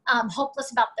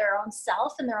hopeless about their own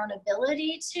self and their own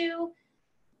ability to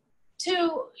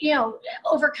you know,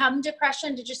 overcome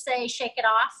depression. To just say shake it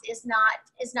off is not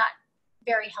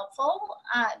very helpful.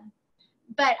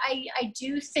 But I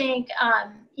do think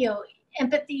you know,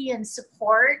 empathy and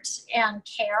support and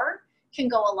care can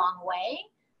go a long way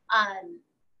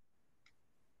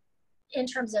in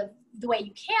terms of the way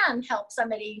you can help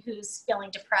somebody who's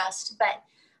feeling depressed.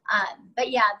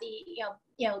 But yeah, the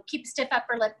you know keep a stiff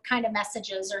upper lip kind of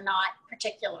messages are not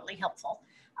particularly helpful.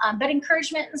 But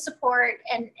encouragement and support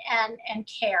and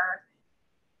care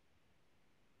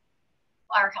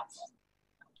are helpful.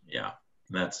 Yeah,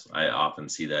 I often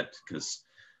see that because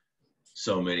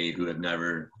so many who have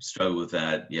never struggled with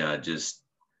that, yeah, just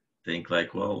think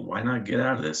like, well, why not get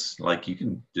out of this? Like, you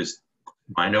can just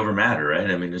mind over matter,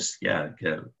 right? I mean, just, yeah,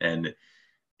 and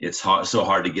it's so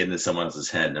hard to get into someone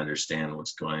else's head and understand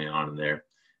what's going on in there.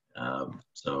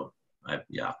 So I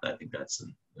think that's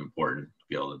important to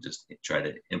be able to just try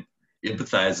to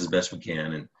empathize as best we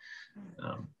can and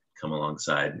come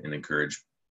alongside and encourage.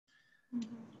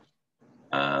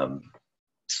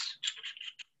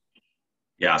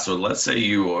 Yeah, so let's say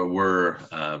you were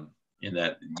in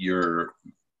that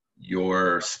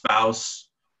your spouse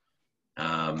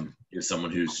is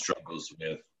someone who struggles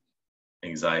with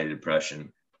anxiety,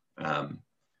 depression, and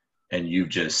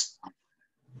you've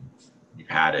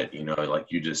had it, you know,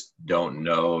 like you just don't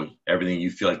know, everything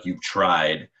you feel like you've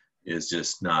tried is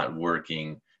just not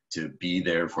working to be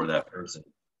there for that person.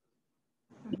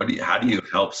 How do you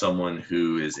help someone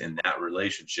who is in that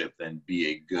relationship then be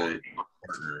a good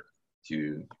partner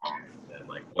to,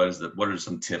 like, what are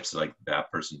some tips like that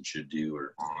person should do?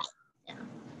 Or yeah.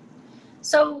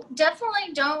 So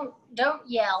definitely don't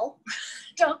yell,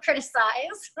 don't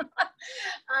criticize,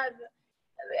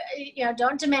 you know,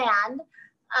 don't demand.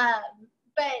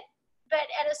 But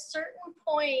at a certain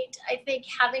point, I think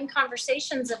having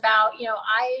conversations about, you know,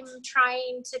 I'm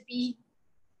trying to be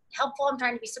helpful, I'm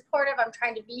trying to be supportive, I'm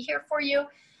trying to be here for you,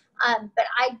 but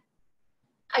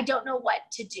I don't know what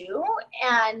to do.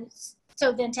 And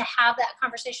so then to have that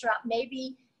conversation about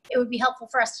maybe it would be helpful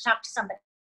for us to talk to somebody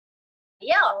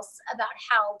else about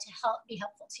how to be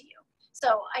helpful to you.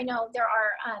 So I know there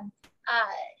are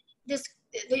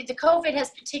the COVID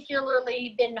has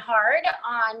particularly been hard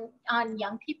on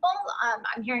young people.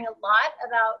 I'm hearing a lot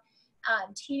about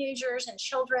teenagers and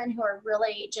children who are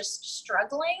really just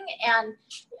struggling and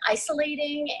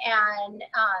isolating and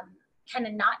kind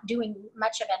of not doing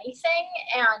much of anything.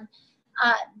 And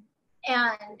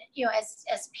you know,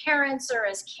 as parents or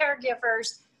as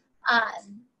caregivers,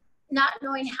 not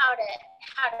knowing how to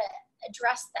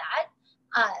address that.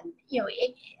 You know,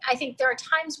 I think there are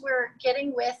times where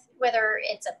getting with, whether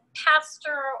it's a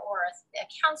pastor or a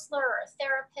counselor or a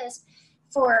therapist,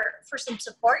 for some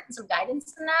support and some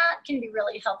guidance in that can be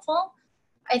really helpful.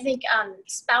 I think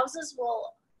spouses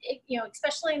will,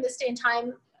 especially in this day and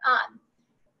time,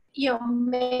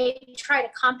 may try to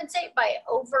compensate by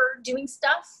overdoing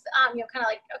stuff. Kind of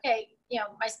like, okay,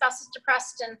 my spouse is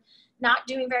depressed and not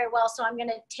doing very well, so I'm going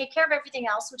to take care of everything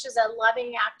else, which is a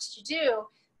loving act to do.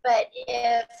 But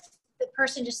if the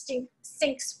person just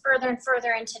sinks further and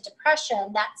further into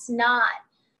depression, that's not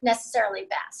necessarily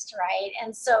best, right?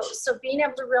 And so being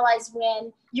able to realize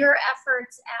when your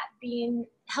efforts at being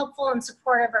helpful and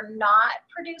supportive are not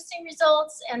producing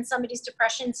results and somebody's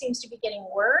depression seems to be getting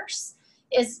worse,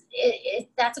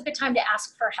 that's a good time to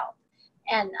ask for help.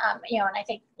 And and I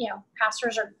think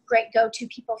pastors are great go-to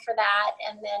people for that,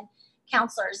 and then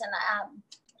counselors.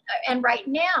 And right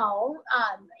now,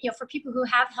 for people who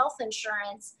have health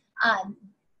insurance,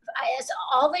 as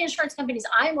all the insurance companies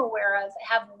I'm aware of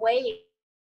have waived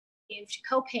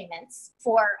co-payments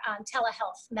for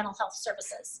telehealth mental health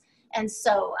services. And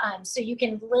so you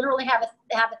can literally have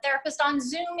a therapist on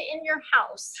Zoom in your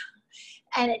house,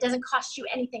 and it doesn't cost you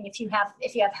anything if you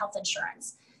have health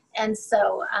insurance. And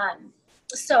so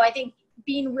I think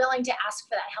being willing to ask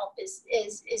for that help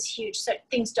is huge, so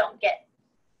things don't get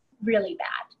really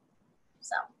bad.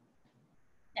 So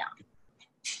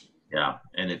yeah.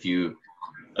 And if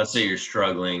let's say you're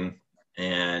struggling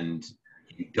and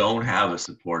you don't have a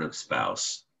supportive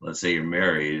spouse, let's say you're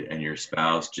married and your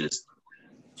spouse just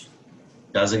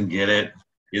doesn't get it,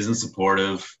 isn't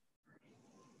supportive,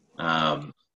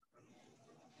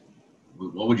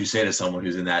 what would you say to someone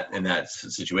who's in that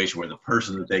situation where the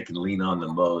person that they can lean on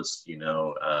the most,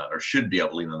 or should be able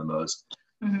to lean on the most,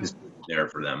 is there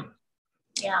for them?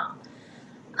 Yeah.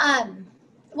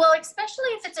 Well, especially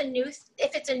if it's a new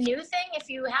thing, if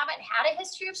you haven't had a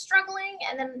history of struggling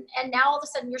and now all of a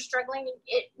sudden you're struggling,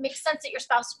 it makes sense that your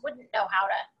spouse wouldn't know how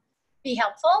to be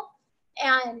helpful.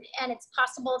 And it's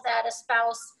possible that a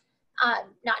spouse,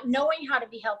 not knowing how to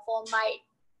be helpful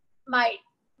might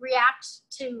react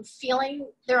to feeling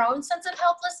their own sense of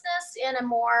helplessness in a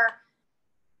more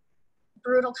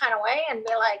brutal kind of way and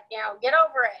be like, get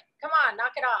over it. Come on,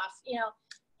 knock it off,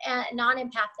 a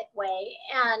non-empathic way.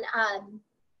 And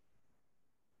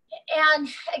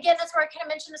again, that's where I kind of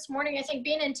mentioned this morning, I think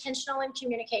being intentional in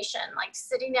communication, like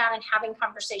sitting down and having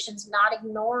conversations, not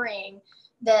ignoring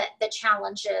the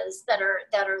challenges that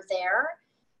are there,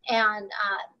 and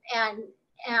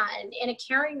in a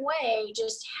caring way,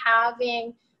 just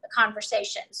having a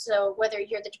conversation. So whether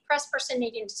you're the depressed person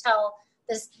needing to tell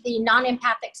the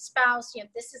non-empathic spouse,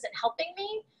 this isn't helping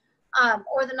me,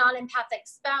 or the non-empathic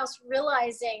spouse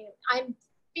realizing I'm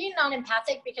being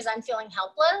non-empathic because I'm feeling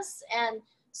helpless, and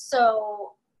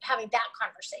so having that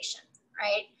conversation,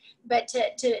 right? But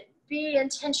to be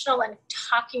intentional and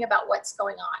talking about what's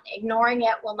going on. Ignoring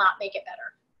it will not make it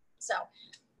better. So.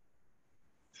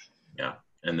 Yeah,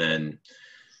 and then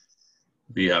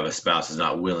if you have a spouse who's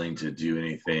not willing to do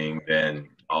anything, then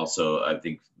also I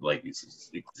think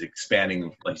it's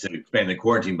expanding, like you said, expanding the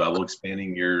quarantine bubble,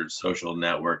 expanding your social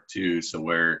network too, so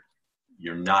where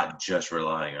you're not just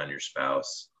relying on your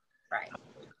spouse. Right.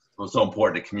 It's so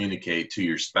important to communicate to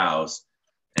your spouse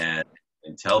and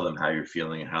tell them how you're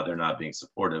feeling and how they're not being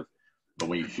supportive. But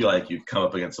when you feel like you've come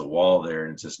up against a wall there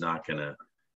and it's just not gonna,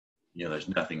 there's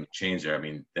nothing to change there. I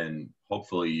mean, then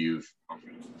hopefully you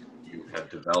have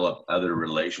developed other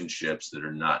relationships that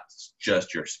are not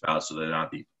just your spouse, so they're not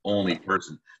the only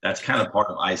person. That's kind of part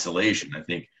of isolation, I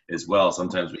think, as well.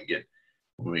 Sometimes we get,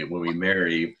 when we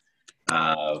marry,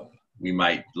 we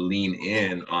might lean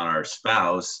in on our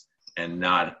spouse and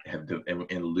not have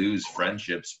and lose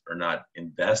friendships or not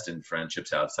invest in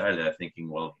friendships outside of that, thinking,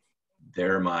 well,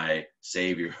 they're my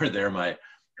savior, or they're my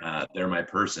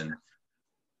person.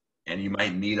 And you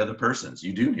might need other persons.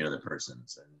 You do need other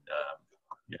persons, and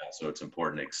so it's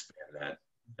important to expand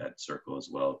that circle as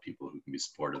well of people who can be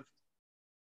supportive.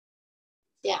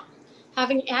 Yeah,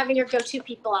 having your go-to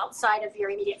people outside of your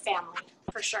immediate family,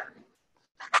 for sure.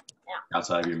 Yeah.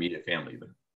 Outside of your immediate family, but.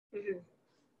 Mm-hmm.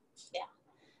 Yeah.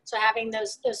 So having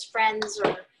those friends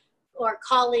or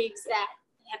colleagues that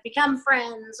have become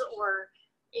friends, or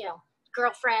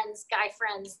girlfriends, guy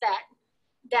friends that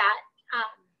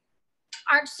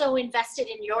aren't so invested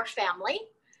in your family,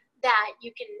 that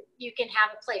you can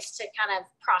have a place to kind of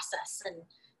process and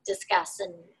discuss,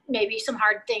 and maybe some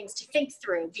hard things to think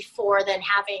through before then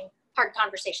having hard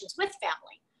conversations with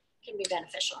family can be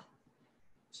beneficial.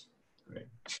 Great,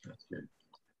 that's good.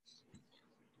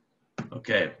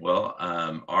 Okay, well,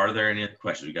 are there any other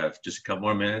questions? We got just a couple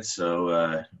more minutes, so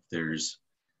if there's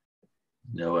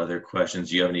no other questions,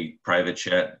 do you have any private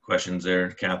chat questions there,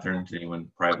 Kathryn? Did anyone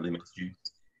privately message you?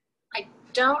 I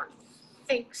don't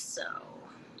think so.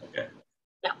 Okay.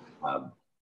 Yeah.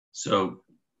 So,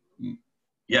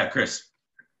 yeah, Chris,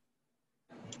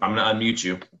 I'm going to unmute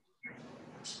you.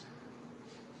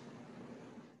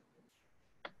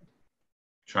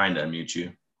 Trying to unmute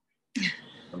you.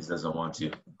 Doesn't want to.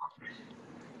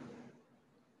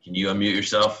 Can you unmute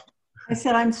yourself? I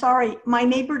said, I'm sorry. My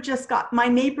neighbors just got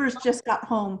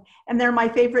home, and they're my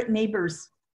favorite neighbors.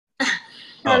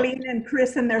 Darlene and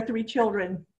Chris and their 3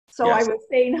 children. So Yes. I was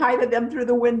saying hi to them through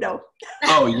the window.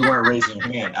 Oh, you weren't raising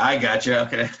your hand. I got you.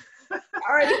 Okay.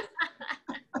 All right.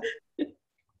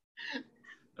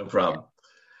 No problem.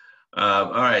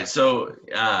 All right. So,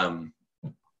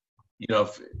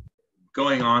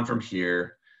 going on from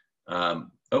here,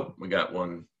 we got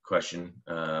one question.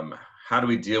 How do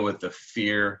we deal with the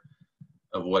fear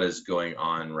of what is going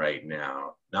on right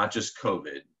now? Not just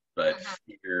COVID, but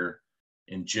fear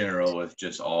in general with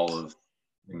just all of,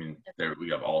 we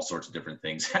have all sorts of different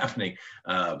things happening.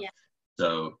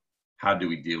 So how do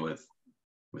we deal with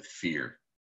fear?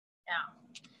 Yeah.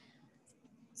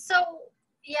 So,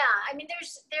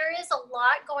 there is a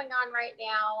lot going on right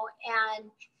now,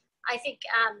 and I think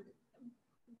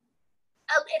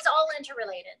it's all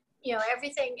interrelated.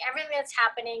 Everything that's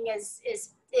happening is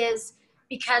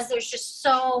because there's just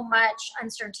so much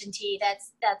uncertainty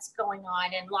that's going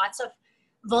on, and lots of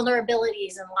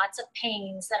vulnerabilities and lots of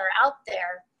pains that are out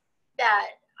there that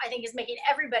I think is making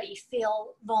everybody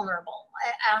feel vulnerable.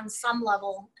 On some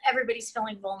level, everybody's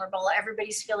feeling vulnerable.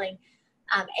 Everybody's feeling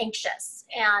anxious,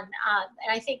 and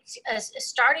I think a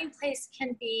starting place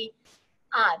can be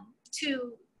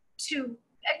to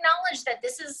acknowledge that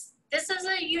this is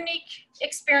a unique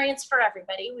experience for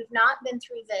everybody. We've not been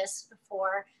through this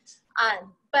before,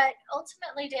 but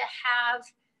ultimately to have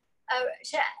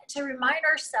to remind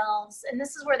ourselves, and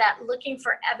this is where that looking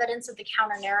for evidence of the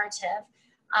counter narrative.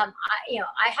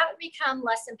 I haven't become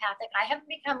less empathic. I haven't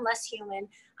become less human.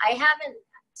 I haven't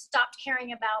stopped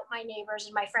caring about my neighbors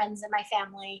and my friends and my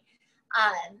family.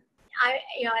 And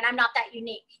I'm not that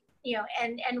unique.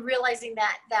 And realizing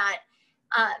that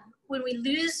when we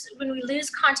lose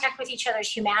contact with each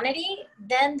other's humanity,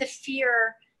 then the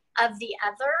fear of the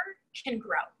other can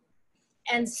grow.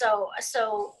 And so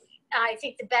I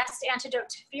think the best antidote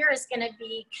to fear is going to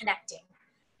be connecting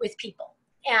with people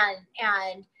and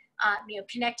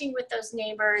connecting with those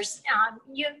neighbors,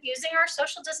 using our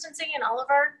social distancing and all of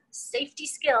our safety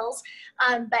skills,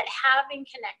 but having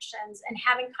connections and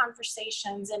having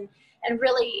conversations and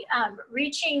really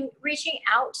reaching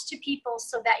out to people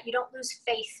so that you don't lose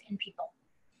faith in people.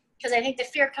 Because I think the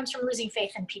fear comes from losing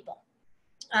faith in people.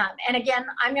 And again,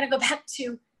 I'm going to go back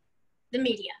to the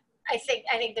media. I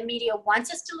think the media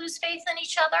wants us to lose faith in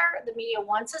each other. The media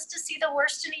wants us to see the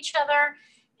worst in each other.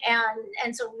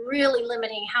 And so really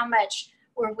limiting how much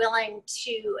we're willing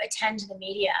to attend to the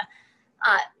media.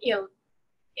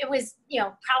 It was,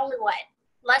 probably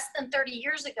less than 30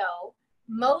 years ago,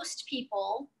 most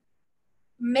people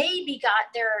maybe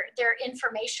got their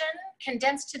information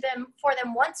condensed for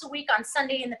them once a week on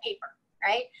Sunday in the paper,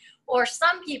 right? Or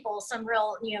some people, some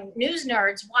real, news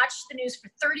nerds watched the news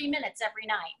for 30 minutes every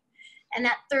night. And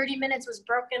that 30 minutes was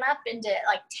broken up into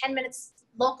like 10 minutes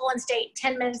local and state,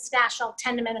 10 minutes national,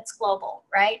 10 minutes global,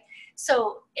 right?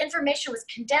 So information was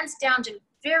condensed down to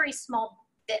very small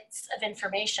bits of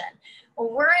information. Well,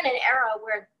 we're in an era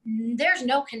where there's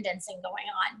no condensing going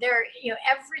on.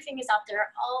 Everything is out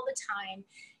there all the time,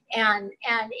 and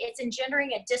it's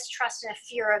engendering a distrust and a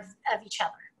fear of each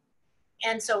other.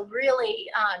 And so really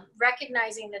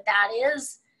recognizing that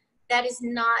is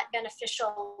not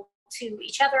beneficial to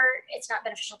each other. It's not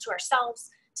beneficial to ourselves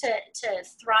to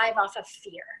thrive off of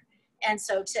fear. And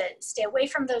so to stay away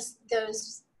from those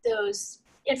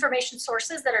information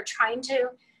sources that are trying to,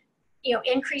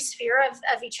 increase fear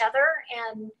of each other,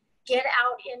 and get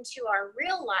out into our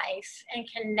real life and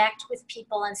connect with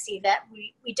people and see that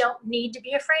we don't need to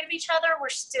be afraid of each other. We're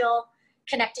still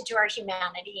connected to our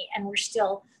humanity, and we're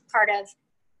still part of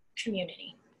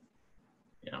community.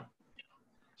 Yeah.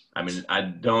 I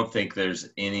don't think there's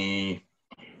any,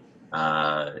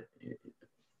 there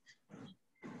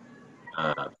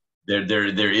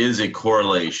is a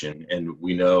correlation, and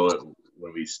we know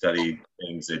when we study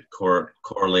things that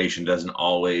correlation doesn't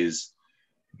always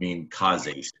mean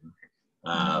causation.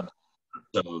 But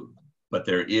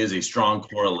there is a strong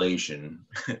correlation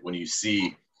when you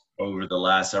see over the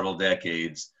last several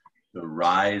decades, the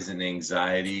rise in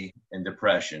anxiety and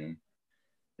depression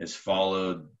has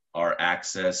followed our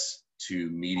access to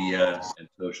media and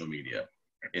social media.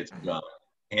 It's gone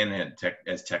hand in hand.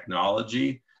 As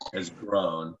technology has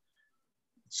grown,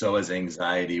 so has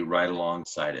anxiety right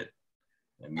alongside it.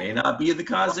 It may not be the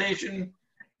causation,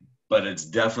 but it's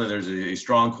definitely, there's a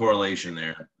strong correlation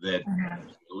there that at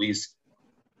least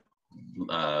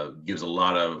gives a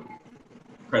lot of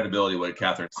credibility what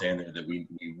Kathryn's saying there, that we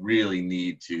really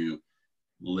need to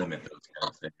limit those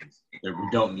kind of things. We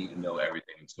don't need to know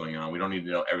everything that's going on. We don't need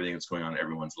to know everything that's going on in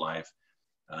everyone's life.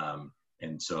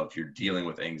 And so if you're dealing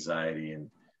with anxiety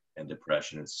and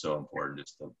depression, it's so important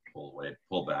just to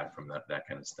pull back from that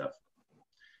kind of stuff.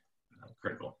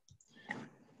 Critical.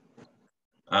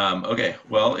 Okay,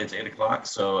 well, it's 8 o'clock,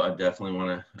 so I definitely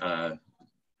want to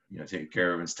take care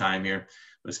of everyone's time here.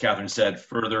 As Kathryn said,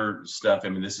 further stuff, I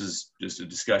mean, this is just a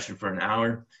discussion for an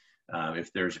hour.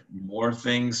 If there's more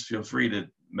things, feel free to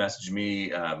message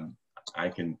me. I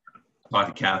can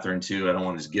talk to Kathryn too. I don't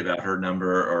want to just give out her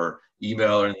number or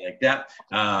email or anything like that.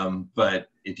 But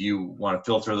if you want to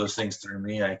filter those things through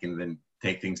me, I can then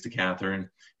take things to Kathryn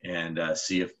and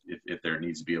see if there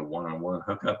needs to be a one-on-one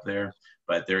hookup there.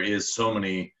 But there is so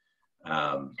many,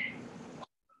 like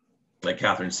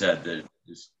Kathryn said,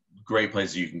 there's great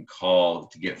places you can call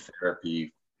to get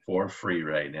therapy for free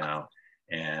right now.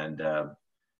 And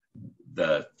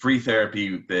the free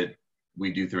therapy that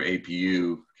we do through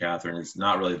APU, Kathryn, is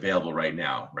not really available right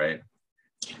now, right?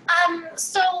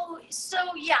 So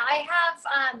yeah, I have,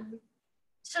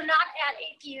 so not at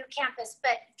APU campus,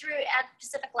 but at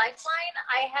Pacific Lifeline,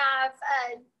 I have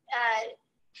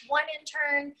one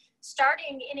intern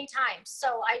starting anytime.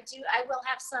 So I will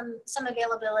have some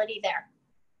availability there.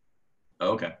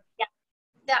 Okay.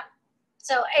 Yeah.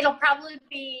 So it'll probably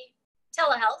be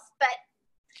telehealth, but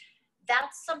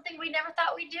that's something we never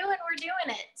thought we'd do, and we're doing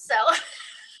it. So.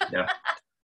 Yeah.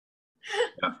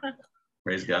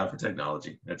 Praise God for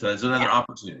technology. That's another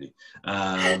opportunity.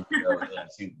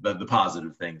 See the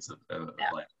positive things of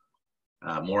life.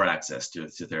 More access to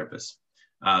therapists.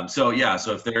 So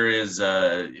if there is,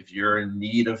 if you're in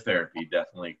need of therapy,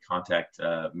 definitely contact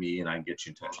me, and I can get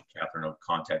you in touch with Kathryn. I'll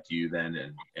contact you then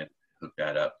and hook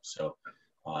that up. So,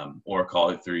 or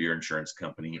call it through your insurance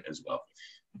company as well.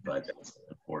 But it's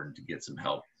important to get some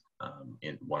help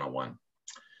in one-on-one.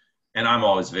 And I'm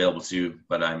always available too,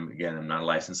 but I'm not a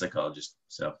licensed psychologist,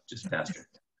 so just pastor.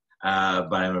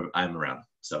 But I'm around,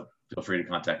 so feel free to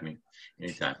contact me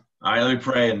anytime. All right, let me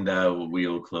pray, and we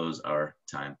will close our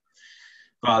time.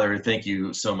 Father, thank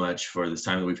you so much for this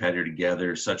time that we've had here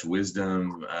together, such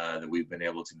wisdom that we've been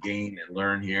able to gain and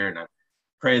learn here. And I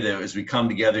pray that as we come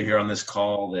together here on this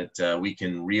call, that we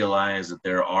can realize that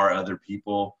there are other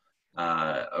people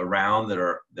around that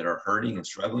are hurting and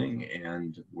struggling,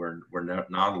 and we're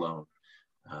not alone.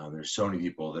 There's so many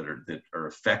people that are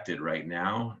affected right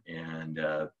now and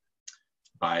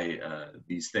by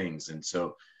these things, and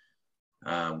so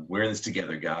we're in this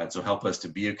together, God. So help us to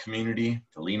be a community,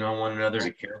 to lean on one another,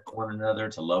 to care for one another,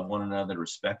 to love one another, to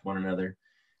respect one another,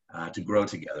 to grow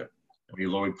together.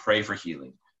 And Lord, we pray for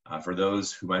healing for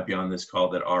those who might be on this call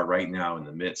that are right now in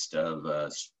the midst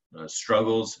of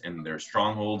struggles and their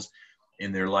strongholds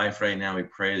in their life right now. We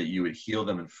pray that you would heal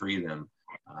them and free them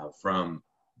from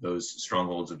those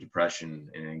strongholds of depression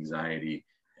and anxiety,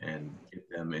 and get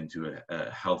them into a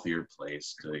healthier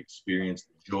place to experience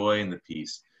the joy and the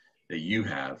peace that you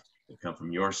have that come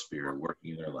from your Spirit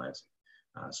working in their lives.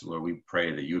 So Lord, we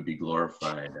pray that you would be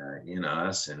glorified in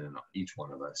us and in each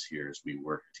one of us here as we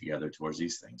work together towards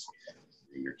these things.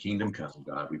 May your kingdom come,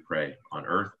 God, we pray, on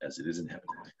earth as it is in heaven.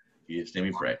 In Jesus' name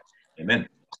we pray. Amen.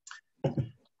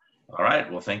 All right.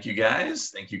 Well, thank you, guys.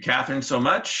 Thank you, Kathryn, so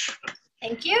much.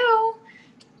 Thank you.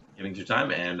 Giving your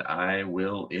time, and I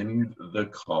will end the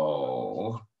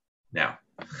call now.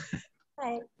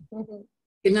 Bye.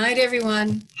 Good night,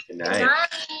 everyone. Good night. Good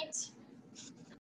night.